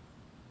up,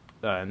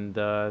 and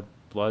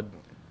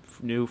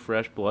new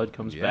fresh blood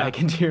comes back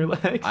into your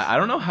legs. I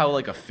don't know how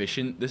like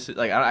efficient this is.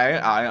 Like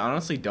I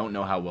honestly don't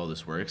know how well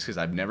this works because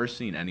I've never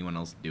seen anyone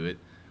else do it.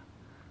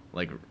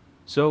 Like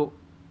So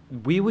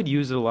we would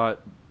use it a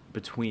lot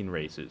between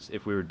races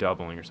if we were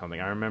doubling or something.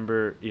 I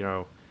remember,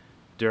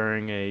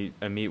 during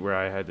a meet where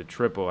I had to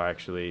triple,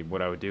 actually,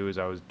 what I would do is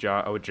I would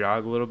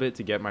jog a little bit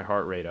to get my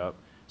heart rate up.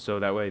 So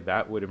that way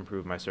that would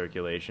improve my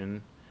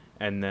circulation.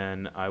 And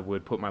then I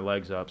would put my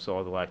legs up so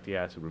all the lactic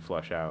acid would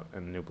flush out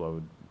and the new blood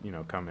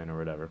would, come in or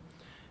whatever.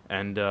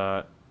 And,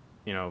 that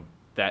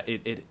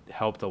it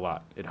helped a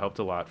lot. It helped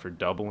a lot for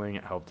doubling.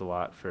 It helped a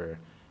lot for,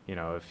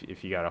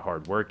 if you got a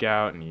hard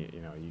workout and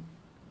you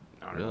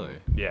I don't Really? know.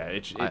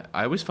 Yeah.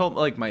 I always felt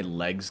like my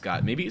legs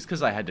got, maybe it's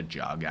because I had to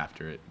jog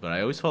after it, but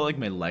I always felt like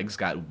my legs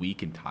got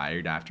weak and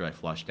tired after I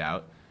flushed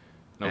out,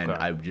 and Okay.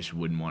 I just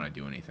wouldn't want to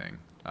do anything.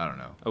 I don't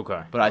know.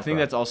 Okay. But I think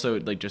Okay. that's also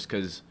like just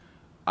because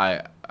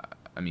I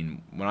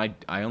mean when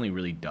I only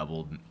really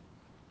doubled.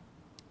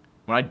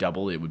 When I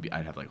doubled,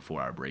 I'd have like a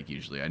 4-hour break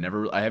usually. I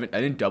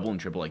didn't double and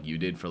triple like you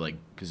did for like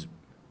because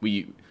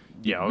we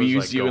I we was,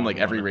 used like, you in going like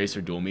every one- race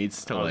or dual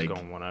meets to I was like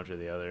going one after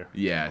the other.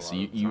 yeah. a So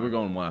lot of the you were time.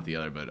 going one after the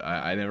other, but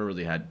I never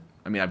really had.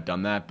 I mean, I've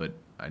done that, but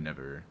I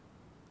never.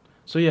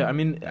 So yeah, I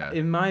mean, Yeah.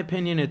 in my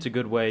opinion, it's a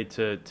good way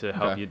to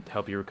help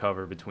Okay. you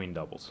recover between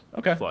doubles.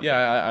 Okay. Flushing. Yeah,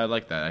 I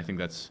like that. I think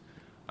that's.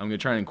 I'm gonna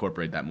try and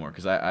incorporate that more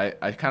because I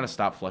kind of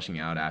stopped flushing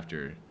out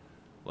after,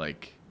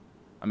 like,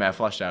 I mean I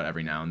flushed out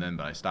every now and then,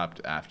 but I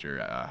stopped after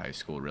high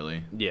school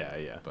really.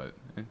 Yeah. But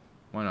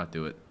why not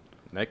do it?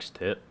 Next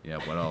tip. Yeah.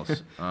 What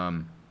else?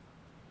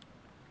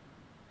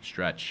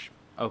 Stretch,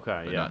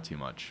 Okay. but Yeah. not too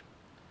much.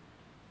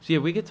 So yeah,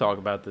 we could talk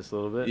about this a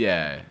little bit.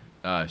 Yeah.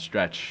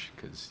 Stretch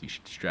because you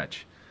should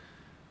stretch.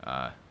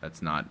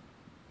 That's not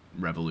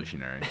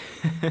revolutionary.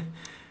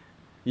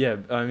 Yeah.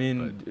 I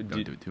mean, But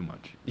don't do it too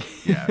much.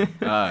 Yeah.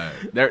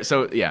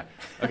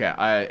 Okay.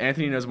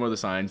 Anthony knows more of the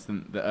science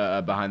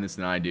behind this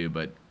than I do,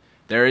 but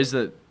there's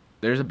a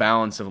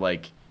balance of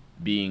like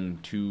being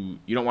too.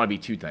 You don't want to be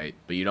too tight,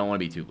 but you don't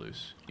want to be too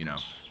loose.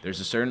 There's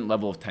a certain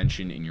level of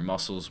tension in your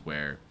muscles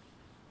where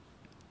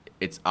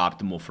it's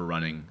optimal for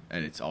running,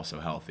 and it's also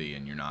healthy,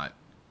 and you're not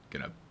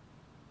gonna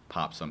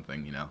pop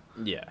something.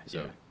 Yeah.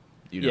 So.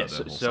 Yeah. The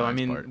whole So I science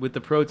mean, part. with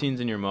the proteins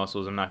in your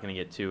muscles, I'm not going to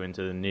get too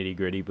into the nitty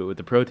gritty, but with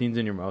the proteins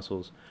in your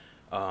muscles,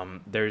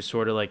 there's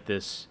sort of like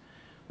this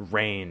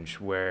range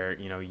where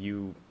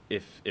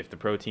if the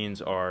proteins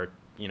are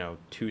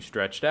too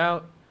stretched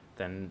out,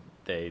 then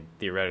they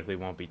theoretically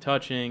won't be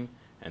touching,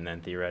 and then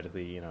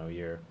theoretically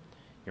your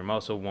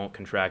muscle won't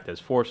contract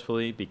as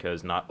forcefully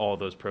because not all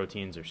those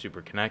proteins are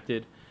super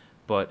connected.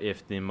 But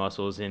if the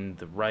muscle is in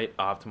the right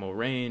optimal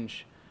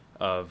range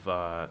of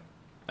I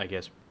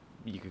guess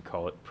you could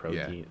call it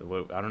protein.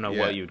 Yeah. I don't know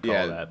what you would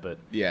call that, but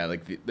yeah,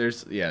 like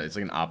it's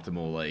like an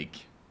optimal like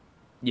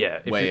yeah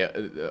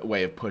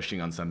way of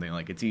pushing on something.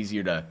 Like it's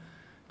easier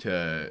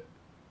to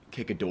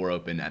kick a door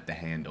open at the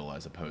handle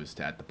as opposed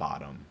to at the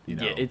bottom.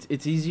 Yeah,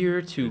 it's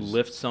easier to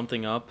lift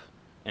something up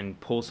and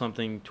pull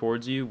something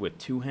towards you with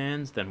two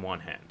hands than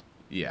one hand.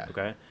 Yeah.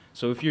 Okay.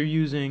 So if you're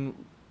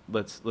using,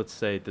 let's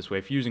say it this way,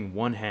 if you're using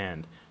one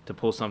hand to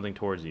pull something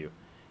towards you,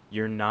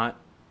 you're not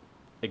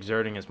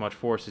exerting as much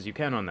force as you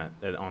can on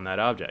that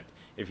object.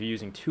 If you're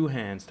using two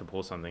hands to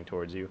pull something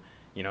towards you,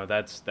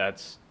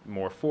 that's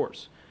more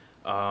force,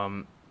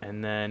 and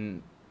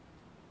then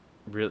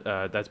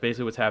that's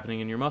basically what's happening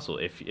in your muscle.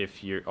 If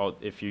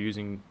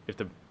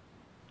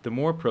the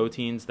more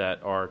proteins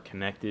that are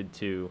connected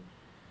to,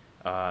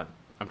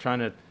 I'm trying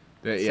to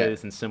say Yeah.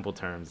 this in simple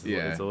terms.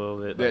 Yeah. It's a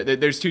little bit.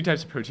 There's two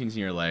types of proteins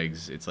in your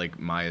legs. It's like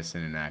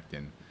myosin and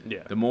actin.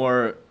 Yeah. The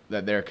more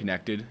that they're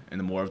connected, and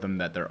the more of them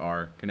that there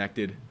are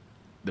connected,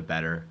 the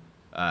better.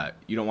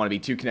 You don't want to be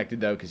too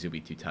connected though, because you'll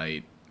be too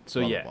tight.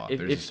 So blah, yeah, blah, blah.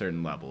 There's a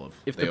certain level of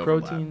if they the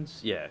overlap.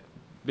 proteins, yeah,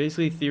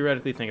 basically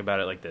theoretically think about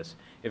it like this: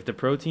 if the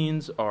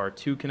proteins are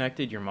too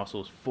connected, your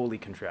muscle is fully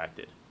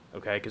contracted,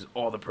 okay? Because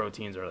all the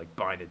proteins are like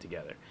binded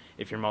together.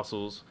 If your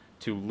muscle's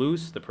too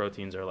loose, the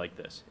proteins are like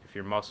this. If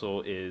your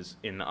muscle is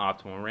in the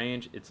optimal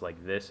range, it's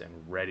like this and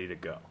ready to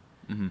go.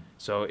 Mm-hmm.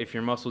 So if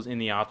your muscle's in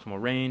the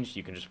optimal range,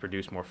 you can just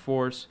produce more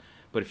force.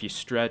 But if you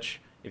stretch,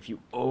 if you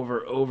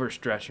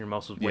overstretch your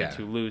muscles way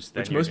too loose,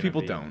 then which most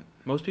people don't.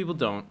 Most people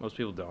don't. Most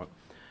people don't.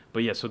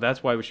 But yeah, so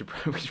that's why we should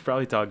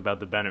probably talk about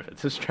the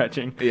benefits of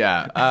stretching.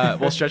 Yeah.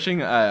 Well,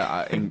 stretching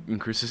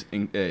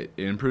it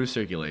improves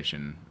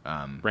circulation.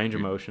 Range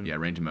of motion. Yeah,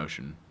 range of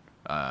motion.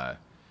 I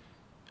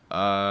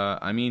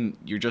mean,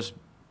 you're just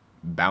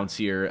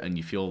bouncier and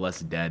you feel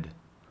less dead.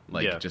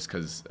 Just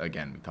because,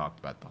 again, we talked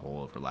about the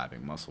whole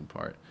overlapping muscle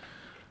part.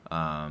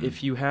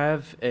 If you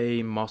have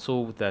a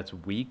muscle that's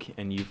weak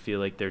and you feel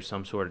like there's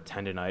some sort of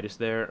tendonitis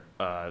there,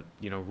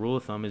 rule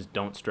of thumb is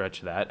don't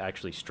stretch that.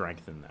 Actually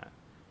strengthen that.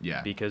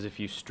 Yeah. Because if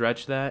you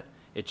stretch that,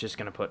 it's just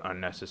going to put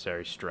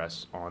unnecessary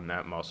stress on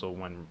that muscle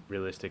when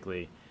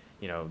realistically,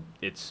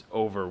 it's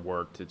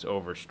overworked, it's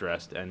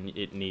overstressed, and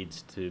it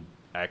needs to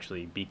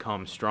actually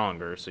become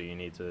stronger, so you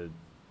need to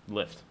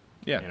lift.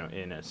 Yeah.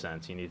 In a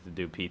sense, you need to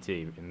do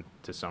PT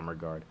to some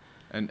regard.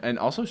 And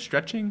also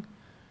stretching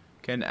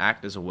can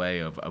act as a way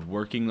of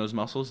working those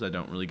muscles that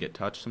don't really get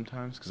touched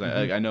sometimes. Because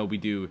I know we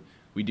do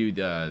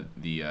the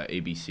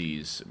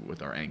ABCs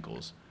with our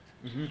ankles.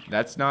 Mm-hmm.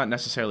 That's not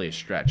necessarily a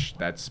stretch.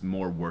 That's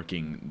more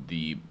working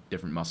the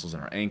different muscles in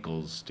our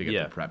ankles to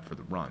get the prep for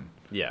the run.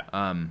 Yeah.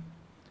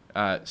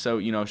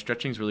 So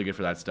stretching is really good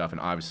for that stuff,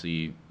 and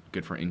obviously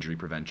good for injury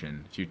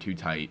prevention. If you're too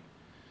tight,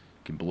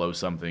 you can blow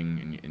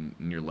something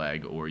in your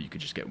leg, or you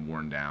could just get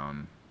worn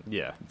down.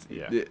 Yeah.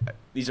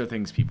 These are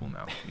things people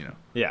know.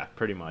 Yeah,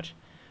 pretty much.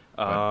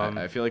 But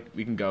I feel like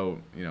we can go,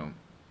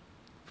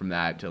 from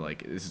that to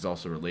like this is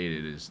also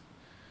related is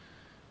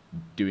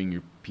doing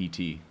your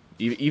PT.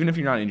 Even if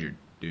you're not injured,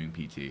 doing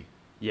PT.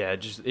 Yeah,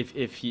 just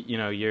if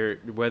you're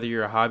whether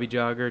you're a hobby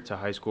jogger to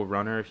high school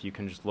runner, if you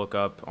can just look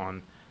up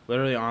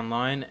literally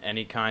online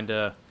any kind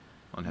of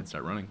on Head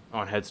Start Running.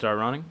 On Head Start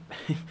Running,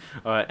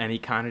 any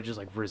kind of just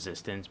like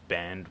resistance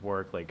band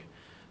work, like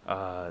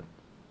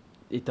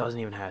it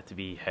doesn't even have to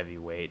be heavy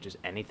weight, just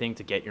anything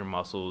to get your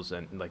muscles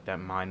and like that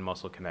mind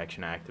muscle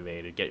connection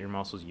activated, get your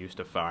muscles used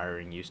to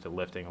firing, used to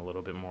lifting a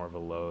little bit more of a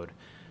load.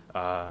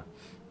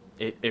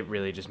 It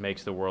really just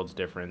makes the world's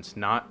difference.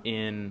 Not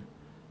in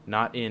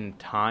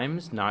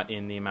times, not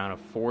in the amount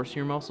of force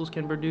your muscles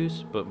can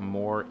produce, but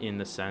more in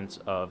the sense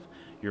of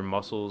your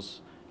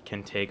muscles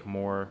can take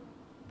more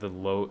the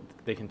load.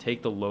 They can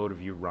take the load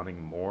of you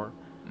running more,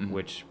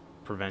 which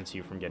prevents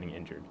you from getting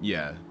injured.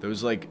 Yeah,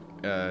 those the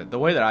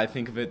way that I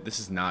think of it,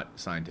 this is not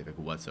scientific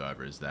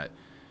whatsoever, is that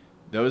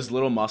those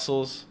little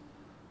muscles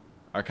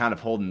are kind of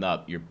holding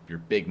up your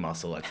big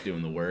muscle that's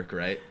doing the work,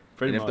 right?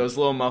 Pretty much. If those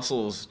little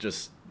muscles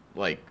just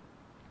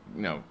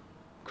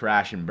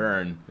crash and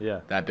burn,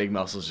 that big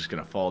muscle is just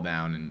gonna fall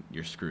down and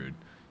you're screwed.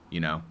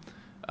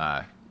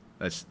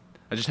 That's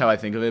just how I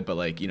think of it. But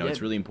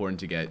it's really important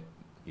to get.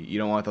 You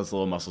don't want those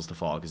little muscles to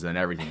fall because then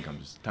everything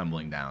comes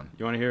tumbling down.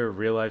 You want to hear a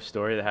real life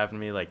story that happened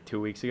to me like 2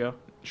 weeks ago?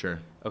 Sure.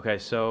 Okay,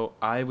 so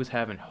I was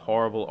having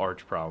horrible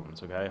arch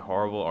problems. Okay,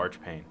 horrible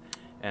arch pain,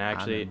 and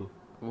actually,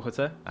 what's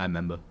that? I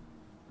remember.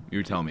 You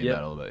were telling me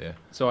about it a little bit, yeah.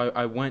 So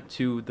I went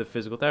to the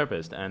physical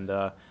therapist, and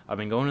I've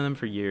been going to them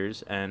for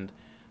years, and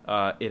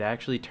it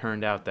actually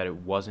turned out that it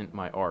wasn't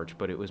my arch,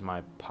 but it was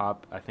my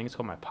I think it's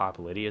called my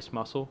popliteus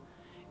muscle.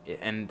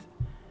 And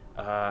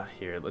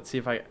here, let's see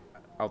if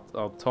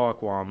I'll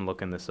talk while I'm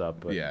looking this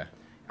up. But yeah.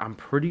 I'm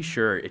pretty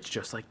sure it's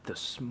just like the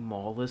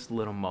smallest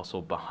little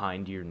muscle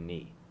behind your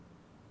knee.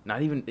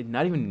 Not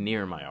even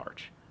near my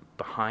arch.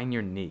 Behind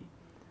your knee.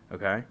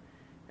 Okay?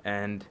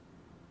 And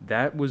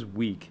that was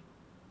weak.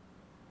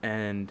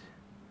 And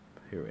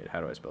here, wait, how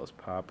do I spell this?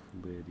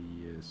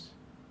 Popliteus.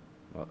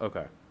 Well,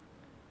 okay.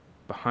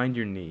 Behind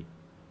your knee.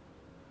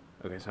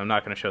 Okay, so I'm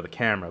not going to show the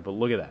camera, but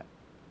look at that.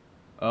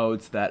 Oh,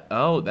 it's that.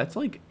 Oh, that's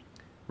like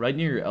right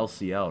near your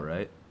LCL,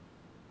 right?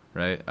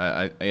 Right.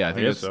 I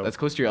think that's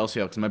close to your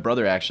LCL because my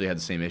brother actually had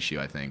the same issue.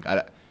 I think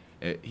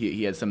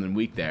he had something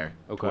weak there.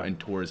 Okay. And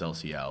tore his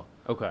LCL.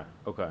 Okay.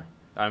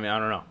 I mean, I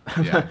don't know.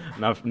 Yeah.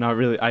 not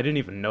really. I didn't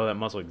even know that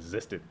muscle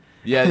existed.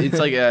 Yeah, it's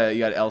like you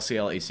got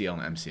LCL,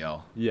 ACL, and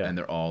MCL. Yeah. And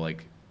they're all I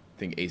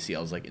think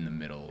ACL is in the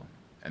middle,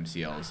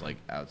 MCL is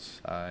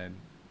outside,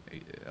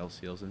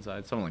 LCL's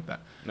inside, something like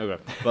that.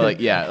 Okay.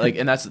 But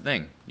and that's the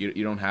thing.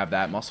 You don't have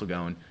that muscle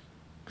going.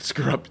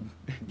 Screw up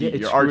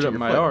your arch. Up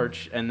my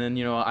arch, and then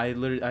I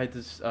had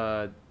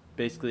to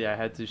basically I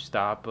had to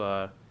stop.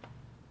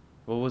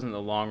 well, it wasn't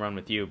the long run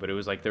with you, but it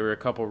was like there were a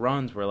couple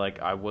runs where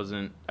like I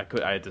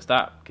had to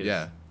stop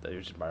because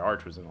my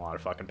arch was in a lot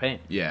of fucking pain.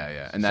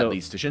 Yeah, and that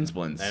leads to shin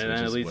splints. And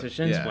then it leads to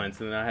shin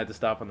splints, and then I had to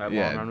stop on that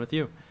long run with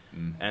you.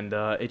 And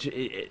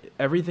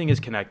everything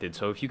is connected.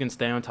 So if you can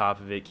stay on top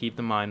of it, keep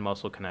the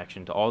mind-muscle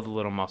connection to all the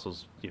little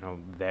muscles,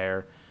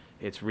 there,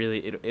 it's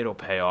really it'll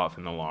pay off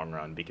in the long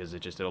run because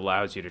it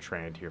allows you to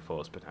train to your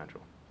fullest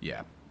potential.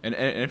 Yeah, and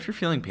if you're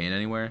feeling pain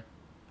anywhere,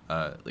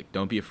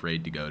 don't be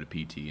afraid to go to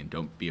PT and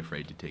don't be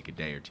afraid to take a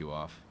day or two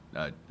off.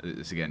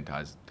 This again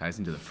ties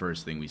into the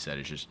first thing we said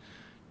is just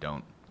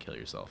don't kill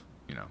yourself.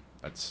 That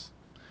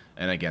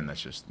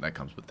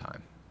comes with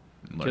time.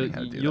 Learning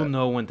how to do You'll that.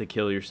 know when to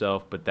kill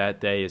yourself, but that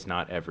day is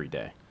not every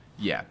day.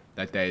 Yeah,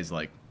 that day is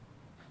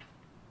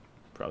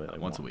probably like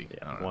once a week.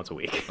 Yeah, once a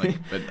week.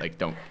 But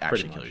don't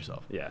actually kill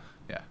yourself. Yeah.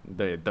 Yeah.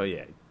 Head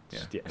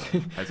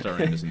Start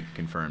Running doesn't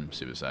confirm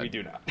suicide. We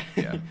do not.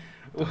 Yeah.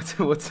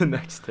 What's the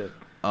next tip?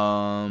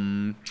 What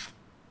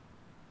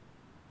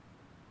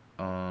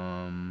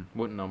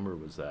number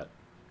was that?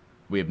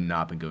 We have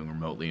not been going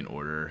remotely in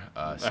order,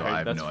 so right, I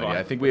have no idea.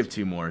 I think we have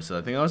 2 more, so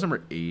I think that was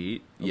number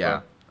 8. Okay.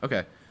 Yeah.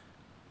 Okay.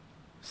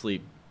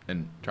 Sleep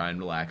and try and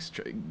relax.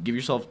 Give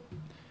yourself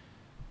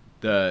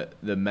the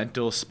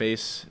mental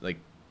space.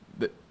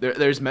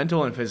 There's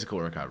mental and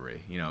physical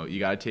recovery. You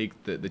got to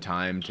take the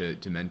time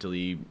to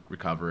mentally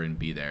recover and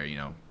be there.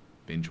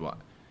 Binge watch.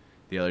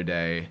 The other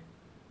day,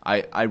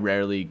 I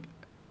rarely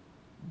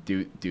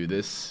do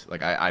this.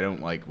 I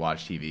don't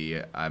watch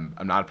TV. I'm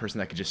not a person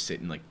that could just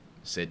sit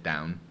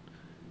down.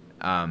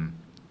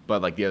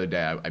 But the other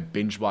day, I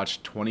binge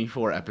watched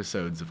 24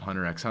 episodes of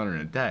Hunter x Hunter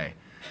in a day,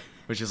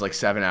 which is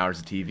 7 hours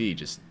of TV,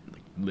 just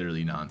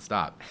literally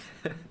nonstop.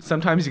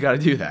 Sometimes you got to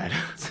do that.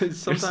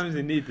 Sometimes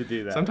you need to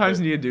do that. Sometimes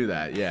you need to do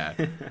that. Yeah.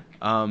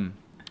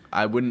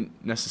 I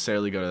wouldn't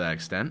necessarily go to that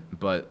extent,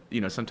 but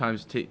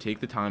sometimes take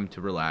the time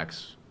to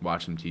relax,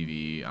 watch some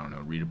TV. I don't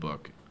know, read a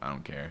book. I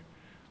don't care,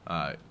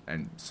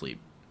 and sleep.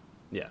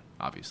 Yeah.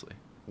 Obviously.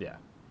 Yeah.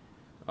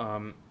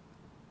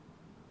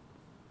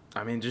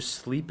 Just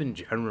sleep in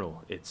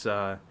general. It's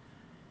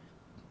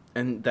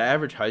and the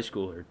average high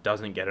schooler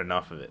doesn't get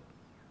enough of it.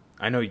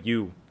 I know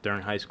you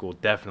during high school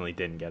definitely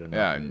didn't get enough.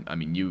 Yeah,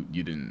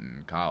 you didn't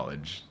in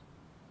college.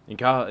 In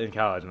college,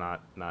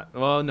 not.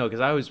 Well, no,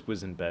 because I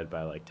was in bed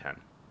by 10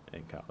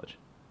 in college.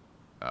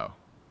 Oh.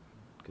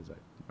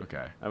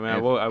 Okay. I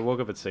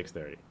woke up at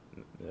 6:30,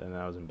 and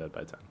I was in bed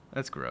by 10.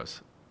 That's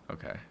gross.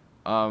 Okay.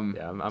 Yeah,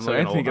 I'm so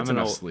Anthony gets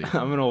enough sleep.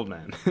 I'm an old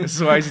man. This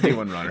is why he's a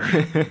D1 runner.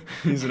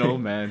 He's an old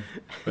man,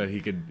 but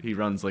he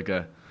runs I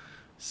don't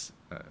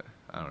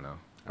know.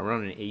 I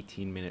run an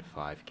 18-minute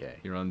 5K.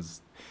 He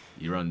runs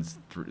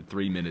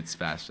 3 minutes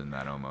faster than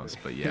that almost.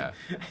 But yeah,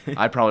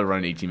 I'd probably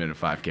run an 18-minute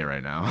 5K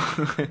right now.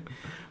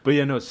 But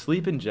yeah, no,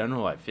 sleep in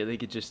general, I feel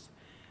like it just,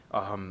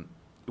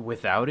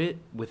 without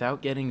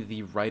getting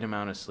the right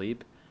amount of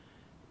sleep,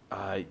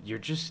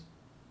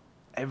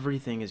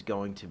 everything is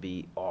going to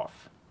be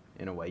off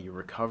in a way. Your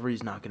recovery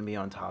is not going to be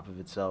on top of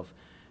itself.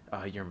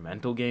 Your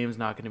mental game is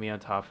not going to be on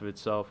top of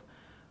itself.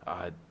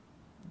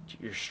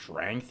 Your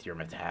strength, your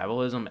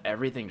metabolism,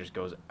 everything just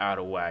goes out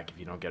of whack if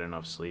you don't get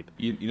enough sleep.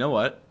 You know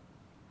what?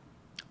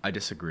 I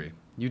disagree.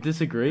 You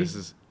disagree?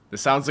 This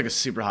sounds like a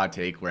super hot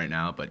take right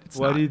now, but it's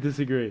not. Why do you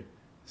disagree?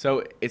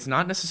 So it's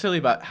not necessarily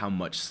about how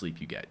much sleep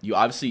you get. You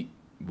obviously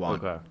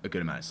want a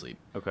good amount of sleep.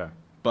 Okay.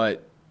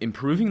 But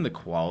improving the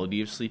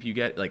quality of sleep you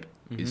get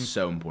is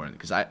so important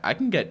because I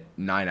can get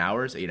 9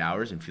 hours, 8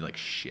 hours and feel like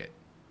shit.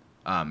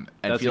 And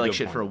That's feel a like good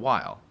shit point. for a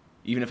while.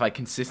 Even if I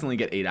consistently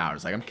get 8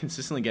 hours. I'm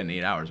consistently getting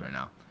 8 hours right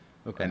now.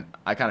 Okay. And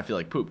I kind of feel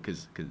like poop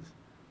because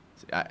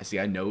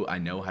I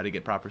know how to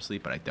get proper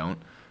sleep, but I don't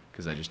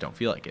because I just don't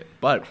feel like it.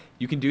 But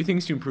you can do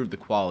things to improve the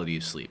quality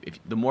of sleep.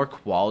 The more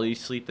quality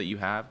sleep that you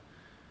have,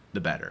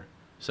 the better.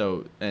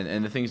 So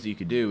and the things that you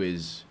could do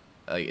is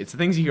it's the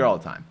things you hear all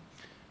the time.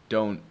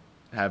 Don't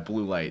have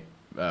blue light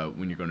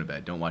when you're going to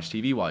bed. Don't watch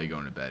TV while you're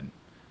going to bed.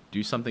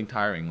 Do something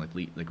tiring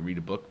like read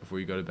a book before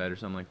you go to bed or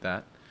something like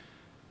that.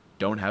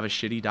 Don't have a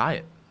shitty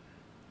diet.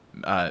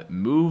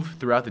 Move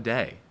throughout the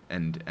day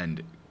and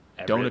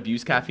don't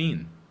abuse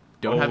caffeine.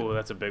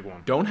 That's a big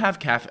one. Don't have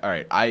caffeine. All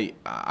right,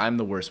 I'm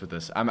the worst with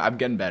this. I'm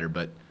getting better,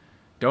 but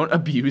don't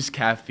abuse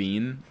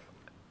caffeine,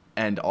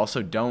 and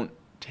also don't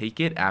take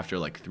it after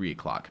 3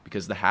 o'clock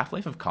because the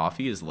half-life of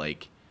coffee is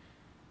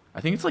I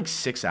think it's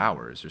 6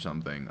 hours or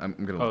something. I'm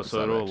gonna look this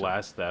so up, it'll actually.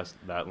 last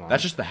that long?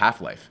 That's just the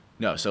half-life.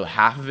 No, so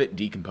half of it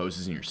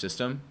decomposes in your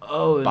system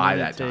and by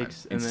then that time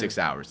in 6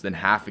 hours. Then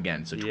half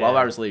again. So 12 Yeah.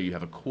 hours later, you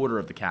have a quarter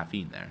of the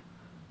caffeine there.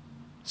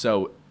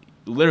 So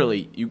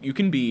literally, you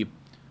can be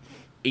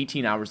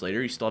 18 hours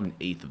later, you still have an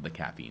eighth of the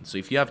caffeine. So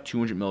if you have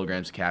 200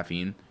 milligrams of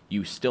caffeine,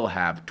 you still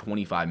have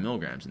 25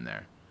 milligrams in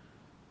there.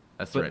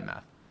 That's the right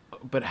math.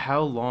 But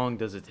how long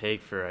does it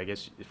take for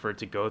it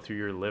to go through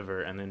your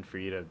liver and then for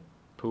you to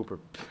poop or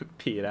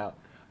pee it out?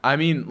 I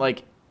mean,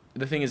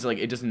 the thing is,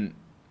 it doesn't...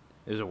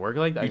 Does it work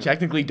like that? You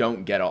technically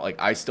don't get all...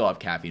 I still have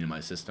caffeine in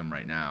my system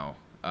right now,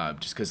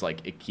 just because,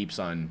 it keeps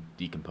on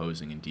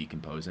decomposing and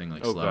decomposing,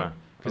 slow.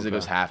 Because it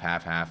goes half,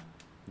 half, half.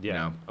 Yeah. You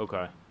know?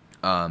 Okay.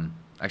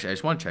 Actually, I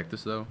just want to check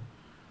this though.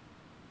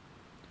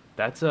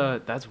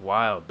 That's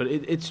wild, but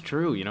it's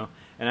true,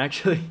 And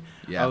actually,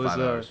 Yeah, I was 5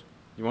 hours.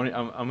 you want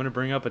I'm gonna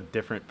bring up a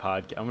different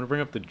podcast. I'm gonna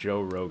bring up the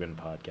Joe Rogan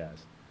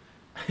podcast.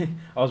 I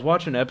was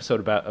watching an episode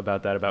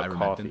about that about Ivermectin?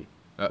 coffee.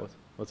 Uh,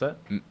 What's that?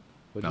 n-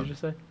 What did no. you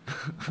just say?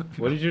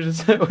 What did you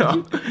just say?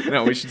 no,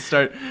 no, we should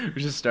start.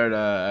 We should start.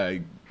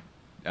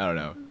 I don't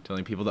know,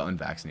 telling people to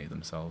unvaccinate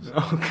themselves.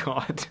 Oh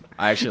God.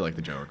 I actually like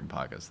the Joe Rogan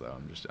podcast though.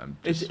 I'm just.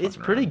 It's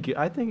fucking pretty around. good.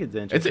 I think it's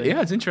interesting.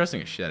 It's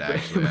interesting as shit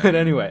actually. But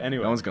anyway.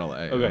 No one's gonna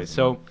lie. Okay,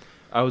 so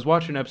I was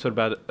watching an episode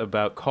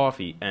about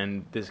coffee,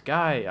 and this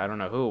guy, I don't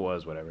know who it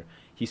was, whatever.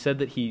 He said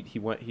that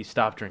he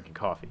stopped drinking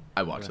coffee.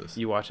 I watched this.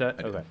 You watched that?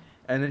 I did. Okay.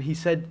 And then he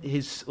said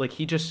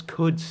he just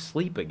could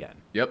sleep again.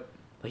 Yep.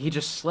 Like he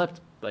just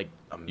slept like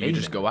amazing. You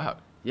just go out.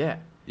 Yeah.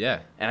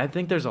 Yeah. And I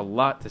think there's a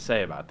lot to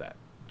say about that,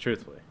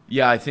 truthfully.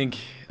 Yeah, I think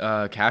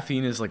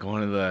caffeine is like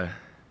one of the.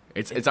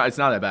 It's not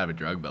that bad of a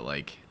drug, but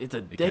like It's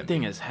it can addicting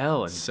be. as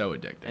hell. It's so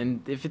addicting.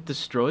 And if it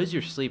destroys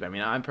your sleep, I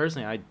mean,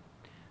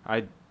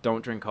 I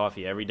don't drink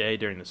coffee every day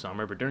during the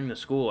summer, but during the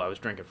school, I was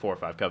drinking 4 or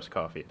 5 cups of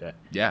coffee a day.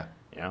 Yeah.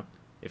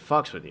 It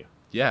fucks with you.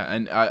 Yeah,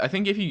 and I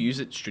think if you use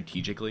it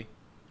strategically,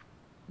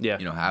 Yeah.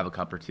 have a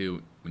cup or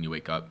two when you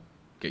wake up,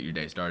 get your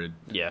day started.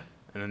 Yeah.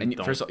 And then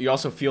And first of all, you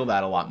also feel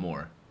that a lot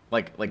more.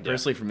 Like Yeah.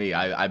 personally for me,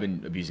 I've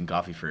been abusing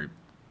coffee for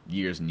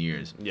years and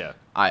years. yeah.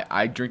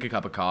 I drink a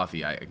cup of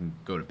coffee, I can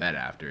go to bed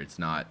after. It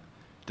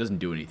doesn't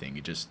do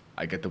anything.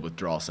 I get the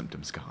withdrawal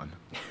symptoms gone.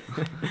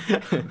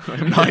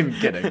 I'm not even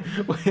kidding.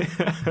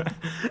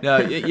 No,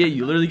 yeah,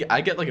 you literally,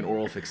 I get like an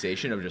oral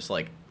fixation of just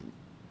like,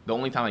 the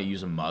only time I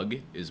use a mug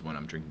is when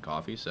I'm drinking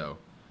coffee. So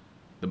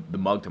the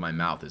mug to my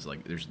mouth is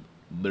like, there's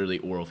literally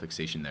oral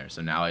fixation there.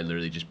 So now I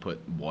literally just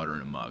put water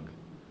in a mug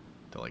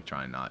to like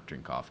try and not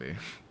drink coffee.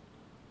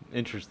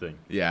 Interesting.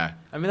 Yeah.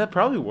 I mean, that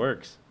probably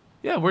works.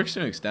 Yeah, it works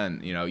to an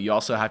extent. You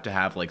also have to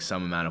have like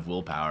some amount of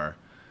willpower,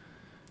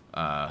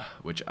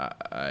 which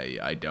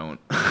I don't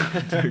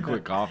to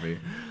quit coffee.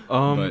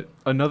 But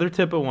Another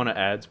tip I want to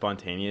add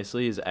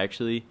spontaneously is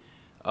actually,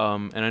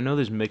 and I know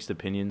there's mixed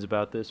opinions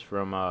about this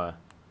from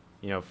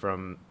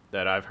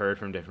that I've heard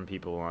from different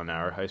people on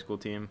our high school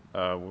team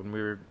when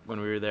we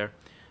were there,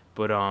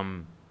 but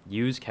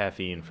use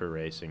caffeine for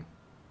racing.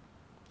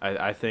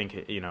 I think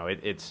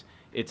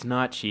it's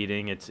not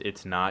cheating.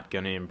 It's not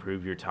gonna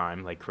improve your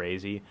time like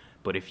crazy.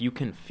 But if you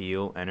can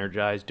feel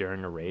energized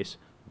during a race,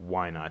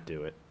 why not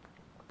do it?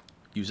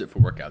 use it for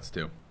workouts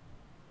too.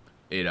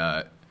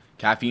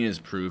 Caffeine is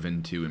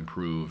proven to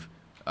improve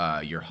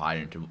your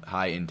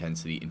high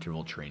intensity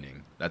interval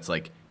training. That's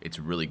like, it's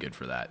really good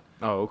for that.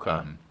 Oh,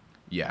 okay.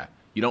 Yeah,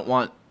 you don't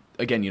want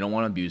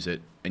to abuse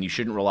it, and you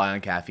shouldn't rely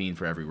on caffeine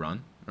for every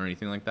run or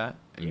anything like that.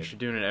 And If you're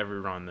doing it every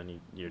run, then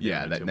you're doing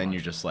yeah, it too then much.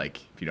 you're just like,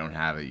 if you don't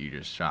have it, you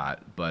just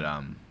shot. But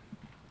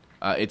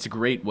it's a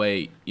great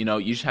way. You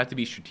just have to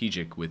be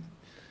strategic with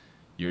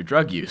your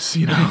drug use.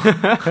 You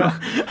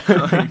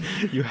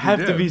have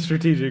to do. be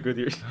strategic with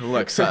your.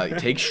 Look,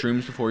 take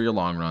shrooms before your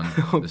long run.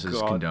 Oh, This is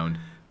God. condoned.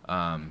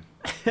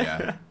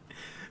 Yeah.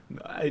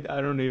 I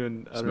don't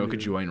even. Smoke a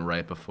joint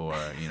right before,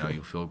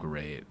 you'll feel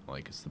great.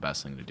 Like, it's the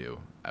best thing to do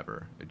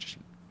ever. It just.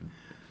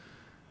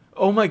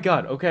 Oh my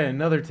God. Okay,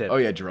 another tip. Oh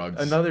yeah, drugs.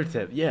 Another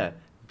tip. Yeah.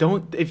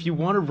 Don't, if you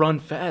want to run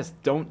fast,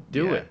 don't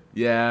do it.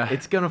 Yeah.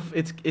 It's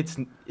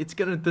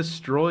gonna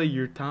destroy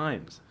your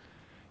times.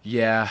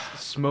 Yeah.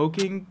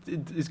 Smoking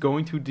is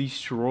going to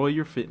destroy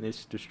your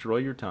fitness, destroy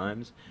your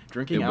times.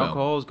 Drinking It will.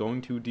 alcohol is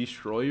going to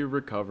destroy your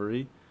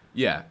recovery.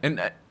 Yeah,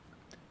 and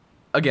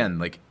again,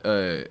 like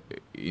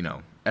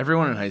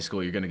everyone in high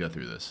school, you're gonna go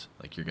through this.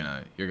 Like you're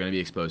gonna be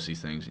exposed to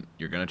these things.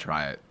 You're gonna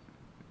try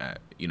it.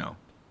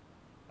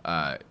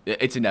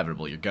 It's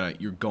inevitable. You're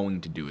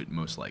going to do it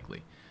most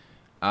likely.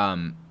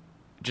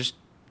 Just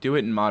do it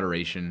in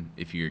moderation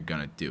if you're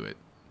gonna do it.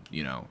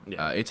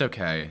 Yeah. It's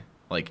okay.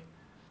 Like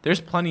there's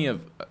plenty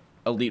of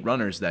elite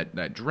runners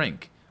that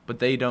drink, but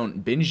they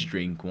don't binge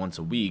drink once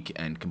a week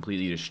and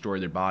completely destroy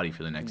their body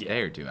for the next Yeah.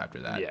 day or two after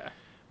that. Yeah.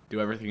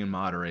 Do everything in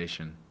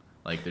moderation.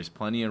 Like there's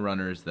plenty of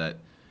runners that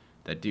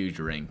do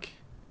drink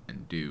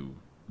and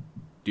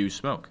do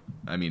smoke.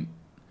 I mean,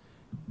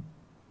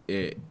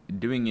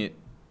 doing it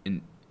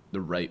in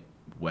the right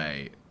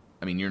way.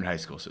 I mean, you're in high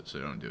school, so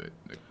don't do it.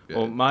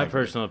 Well, my technically.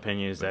 personal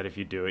opinion is that if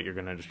you do it, you're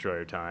going to destroy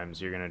your times.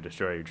 You're going to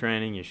destroy your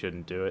training. You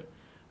shouldn't do it.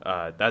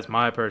 That's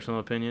my personal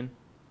opinion.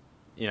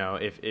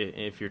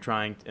 If you're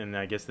trying, and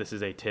I guess this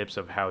is a tips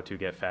of how to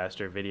get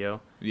faster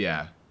video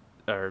Yeah.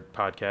 or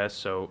podcast.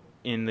 So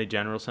in the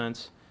general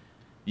sense,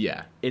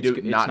 Yeah. It's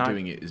not-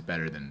 doing it is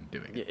better than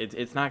doing it.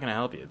 it's not going to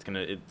help you.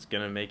 It's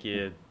gonna make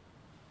you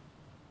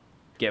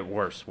get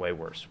worse, way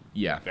worse,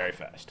 Yeah. very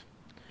fast.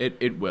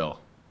 It will.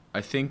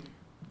 I think,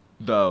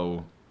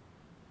 though,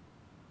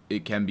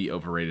 it can be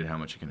overrated how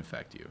much it can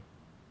affect you.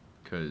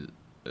 Because,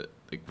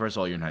 like, first of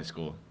all, you're in high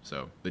school,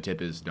 so the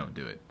tip is don't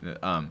do it.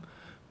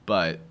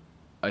 But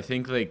I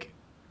think, like,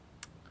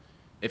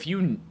 if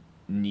you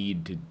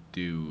need to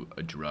do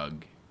a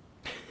drug,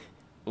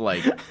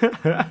 like,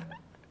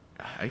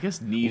 I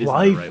guess need is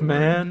Life, the right word.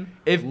 man.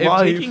 If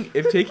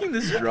taking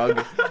this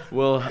drug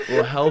will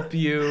help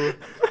you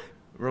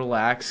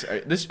relax,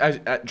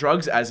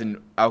 drugs as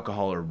in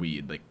alcohol or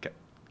weed, like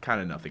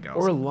kind of nothing else.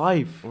 Or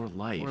life. Or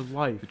life. Or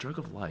life. The drug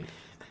of life.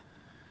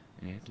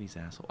 And Anthony's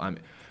asshole.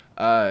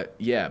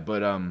 Yeah,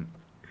 but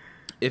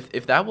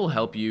if that will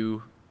help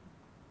you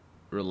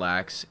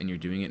relax and you're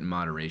doing it in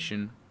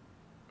moderation,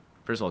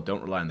 first of all,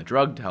 don't rely on the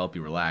drug to help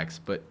you relax.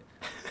 But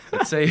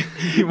let's say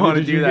you want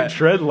to do that.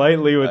 Tread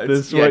lightly with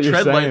this. Yeah, what you're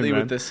tread saying, lightly man.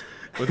 with this,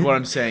 with what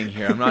I'm saying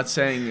here. I'm not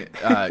saying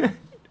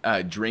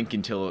drink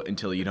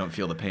until you don't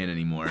feel the pain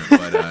anymore.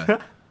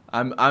 But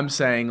I'm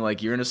saying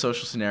like you're in a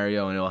social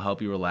scenario and it'll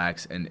help you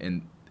relax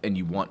and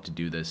you want to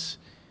do this.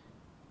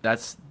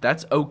 That's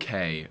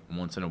okay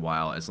once in a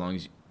while, as long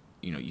as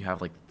you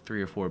have like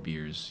 3 or 4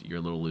 beers, you're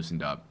a little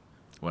loosened up,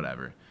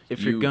 whatever.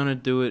 If you're gonna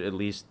do it, at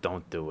least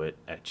don't do it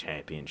at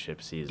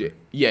championship season.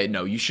 Yeah,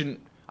 no, you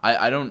shouldn't.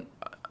 I don't.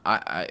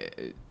 What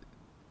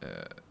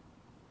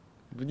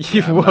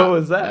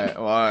was that?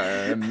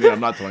 I'm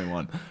not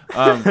 21.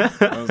 I was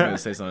gonna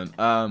say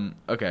something.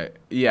 Okay,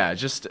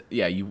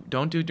 you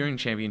don't do it during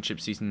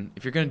championship season.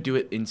 If you're gonna do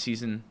it in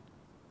season,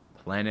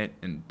 plan it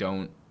and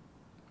don't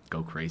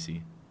go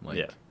crazy.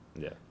 Yeah.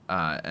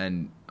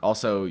 And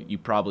also, if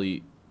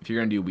you're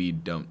gonna do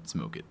weed, don't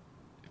smoke it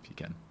if you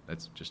can.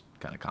 That's just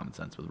kind of common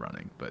sense with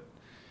running, but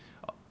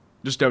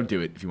just don't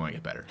do it if you want to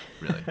get better.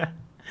 Really. That's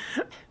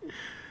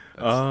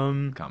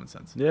common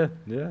sense. Yeah.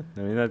 I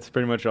mean, that's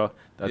pretty much all.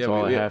 That's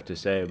all I have to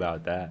say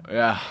about that.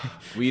 Yeah,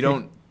 we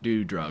don't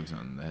do drugs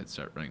on the Head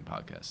Start Running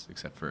podcast,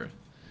 except for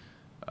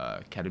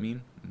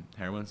ketamine and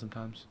heroin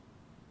sometimes.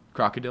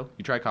 Crocodile.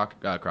 You tried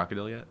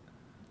crocodile yet?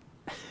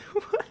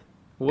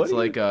 What?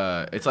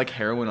 It's like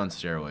heroin on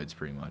steroids,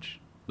 pretty much.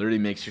 Literally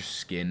makes your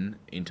skin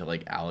into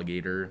like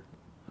alligator.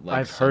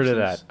 I've heard of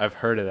that.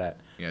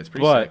 Yeah, it's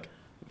pretty sick.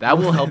 That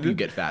will help you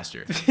get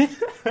faster.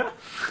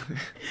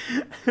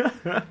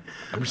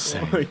 I'm just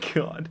saying. Oh my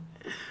god.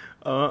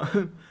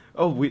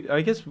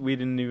 I guess we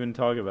didn't even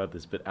talk about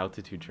this, but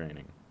altitude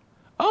training.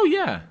 Oh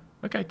yeah.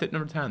 Okay, tip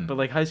number 10. But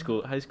like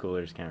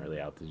highschoolers can't really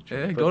altitude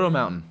train. Yeah, go to a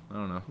mountain. I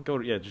don't know.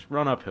 Just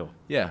run uphill.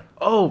 Yeah.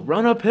 Oh,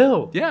 run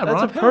uphill. Yeah, that's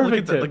run a uphill.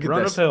 perfect tip. Look at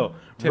Run this. uphill.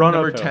 Tip run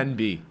number uphill.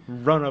 10B.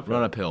 Run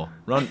uphill.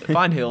 Run uphill.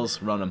 Find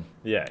hills, run them.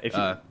 Yeah,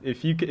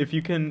 if you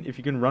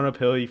can run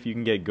uphill, if you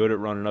can get good at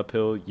running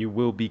uphill, you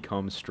will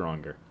become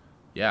stronger.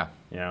 Yeah.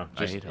 Just,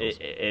 I hate hills.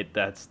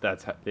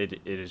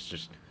 It is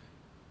just.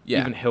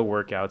 Yeah. Even hill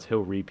workouts,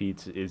 hill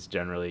repeats is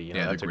generally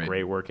that's a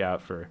great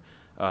workout for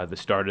the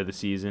start of the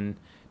season.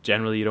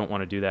 Generally, you don't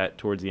want to do that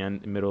towards the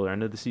middle or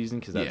end of the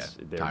season because that's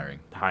tiring,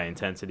 high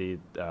intensity.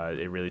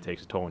 It really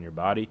takes a toll on your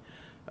body.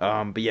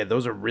 But yeah,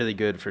 those are really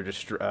good for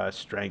just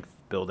strength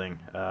building.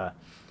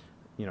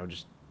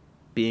 Just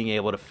being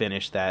able to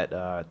finish that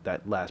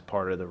last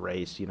part of the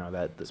race.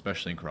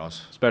 Especially in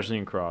cross.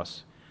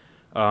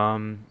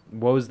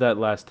 What was that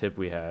last tip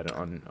we had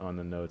on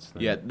the notes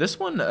then? Yeah, this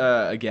one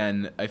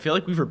again. I feel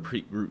like we've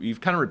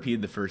kind of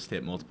repeated the first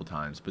tip multiple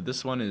times, but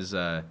this one is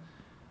for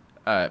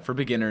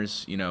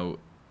beginners.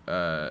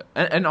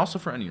 And also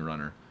for any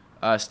runner,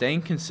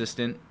 staying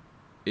consistent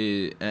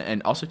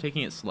and also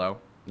taking it slow.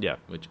 Yeah.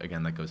 Which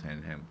again, that goes hand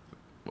in hand with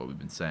what we've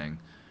been saying.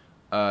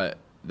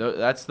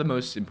 That's the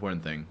most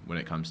important thing when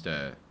it comes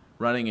to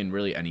running and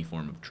really any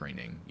form of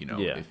training. You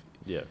can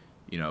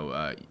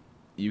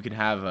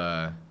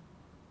have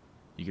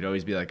you could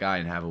always be that guy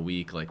and have a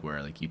week like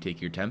where like you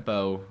take your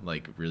tempo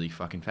like really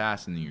fucking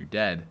fast and then you're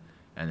dead,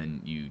 and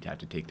then you have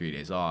to take 3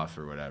 days off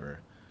or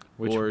whatever.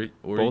 Which or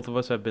both of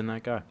us have been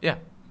that guy. Yeah,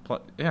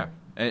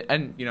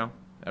 and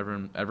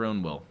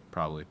everyone will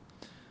probably,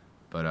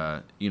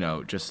 but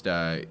just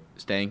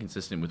staying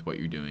consistent with what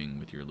you're doing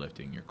with your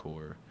lifting, your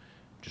core,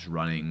 just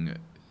running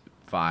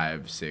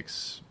 5,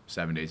 6,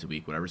 7 days a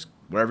week,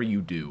 whatever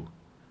you do,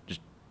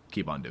 just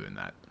keep on doing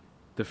that.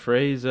 The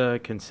phrase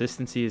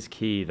consistency is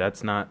key.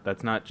 That's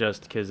not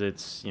just because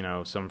it's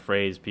some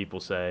phrase people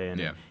say,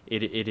 and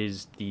it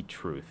is the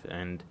truth.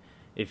 And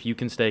if you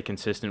can stay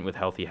consistent with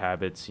healthy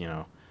habits,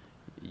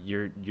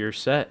 you're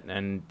set.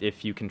 And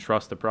if you can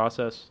trust the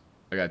process,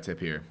 I got a tip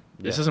here.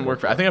 This doesn't work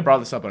for. I think I brought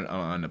this up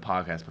on the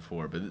podcast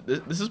before, but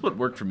this is what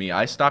worked for me.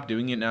 I stopped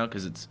doing it now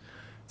because it's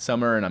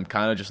summer and I'm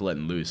kind of just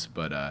letting loose.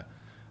 But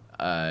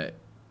I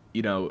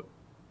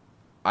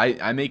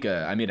made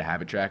a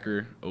habit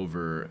tracker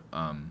over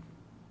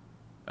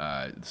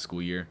the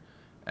school year,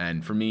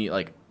 and for me,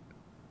 like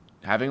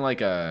having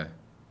like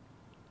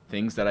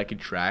things that I could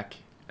track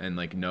and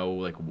like know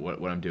like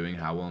what I'm doing,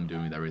 how well I'm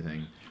doing with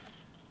everything.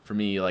 For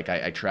me, like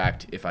I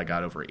tracked if I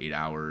got over 8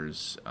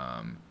 hours,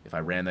 if I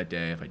ran that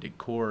day, if I did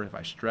core, if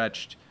I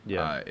stretched,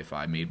 if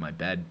I made my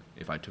bed,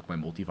 if I took my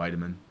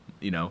multivitamin,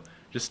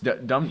 just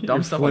dumb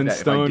stuff like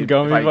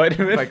that.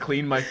 If I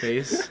cleaned my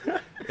face,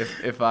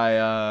 if I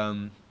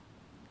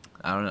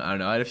I don't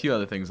know. I had a few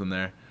other things in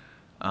there.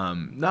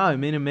 No, I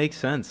mean it makes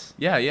sense.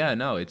 Yeah,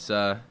 no, it's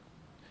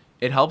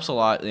it helps a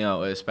lot,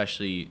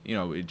 especially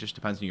it just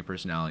depends on your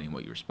personality and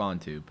what you respond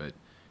to. But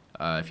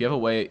if you have a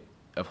way,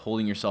 of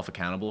holding yourself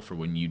accountable for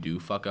when you do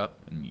fuck up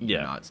and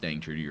you're not staying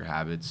true to your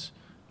habits.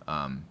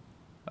 In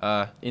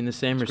the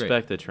same it's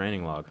respect, the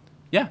training log.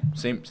 Yeah,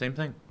 same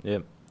thing. Yeah,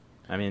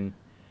 I mean,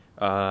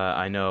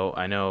 I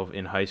know.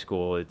 In high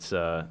school, it's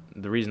the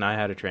reason I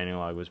had a training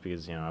log was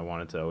because I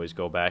wanted to always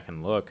go back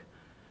and look.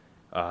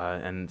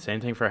 And same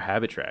thing for a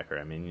habit tracker.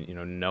 I mean,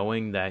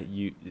 knowing that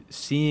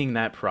seeing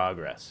that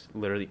progress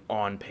literally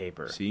on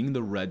paper. Seeing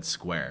the red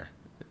square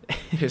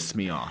pissed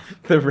me off.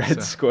 The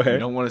red square. You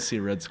don't want to see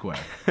a red square.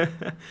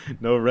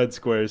 No red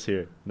squares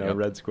here. Yep.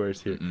 Red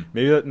squares here. Mm-mm.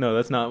 Maybe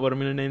that's not what I'm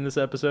going to name this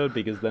episode,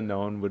 because then no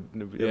one would.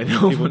 Yeah,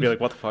 people would be like,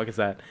 "What the fuck is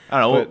that?"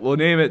 I don't know. But- We'll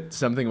name it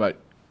something about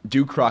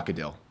do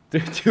crocodile.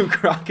 Do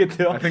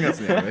crocodile. I think that's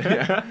the name of it.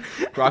 Yeah.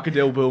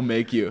 Crocodile will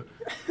make you.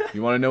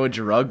 You want to know a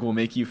drug will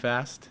make you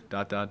fast? ...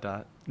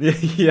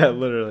 Yeah,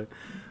 literally.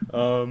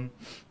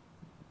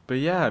 But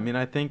yeah, I mean,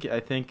 I think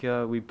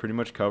we pretty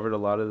much covered a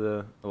lot of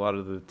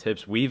the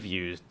tips we've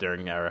used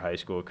during our high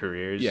school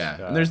careers.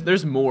 Yeah, and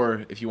there's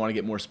more if you want to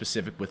get more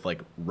specific with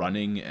like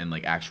running and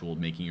like actual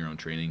making your own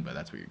training, but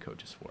that's what your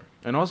coach is for.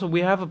 And also,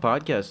 we have a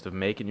podcast of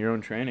making your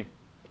own training.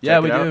 Yeah,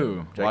 Check we it out.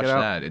 do. Check Watch it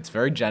out. that. It's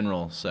very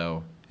general,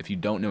 so if you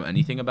don't know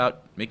anything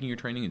about making your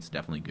training, it's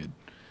definitely good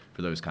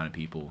for those kind of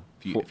people.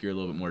 If you're a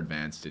little bit more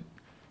advanced, there's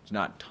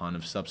not a ton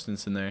of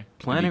substance in there.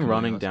 Planning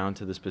running down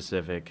to the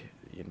specific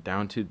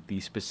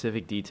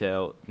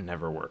detail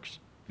never works.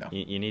 No.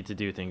 You need to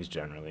do things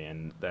generally,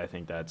 and I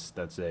think that's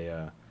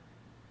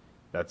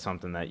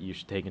something that you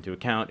should take into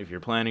account if you're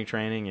planning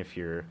training, if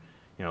you're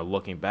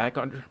looking back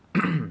on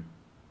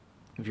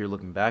if you're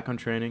looking back on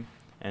training,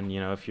 and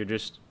if you're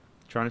just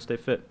trying to stay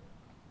fit.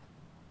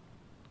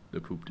 The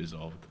poop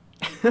dissolved.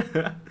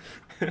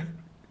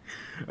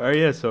 All right,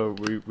 yeah. So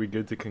we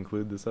good to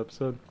conclude this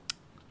episode?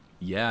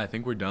 Yeah, I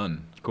think we're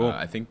done. Cool.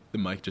 I think the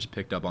mic just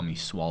picked up on me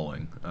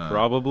swallowing.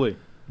 Probably.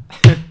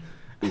 All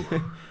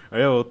right.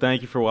 Well,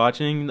 thank you for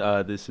watching.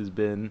 This has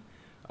been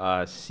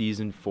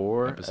season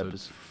 4, Episode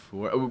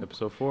 4.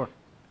 Episode 4.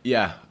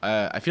 Yeah,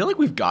 I feel like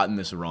we've gotten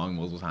this wrong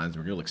multiple times.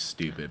 We're gonna look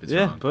stupid if it's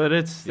wrong. But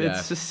it's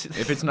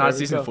If it's not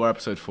season 4,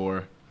 episode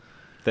 4,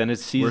 then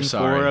it's season we're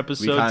sorry. 4,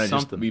 episode we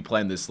something. We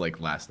planned this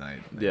like last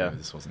night. Yeah.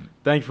 This wasn't.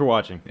 Thank you for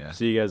watching. Yeah.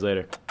 See you guys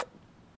later.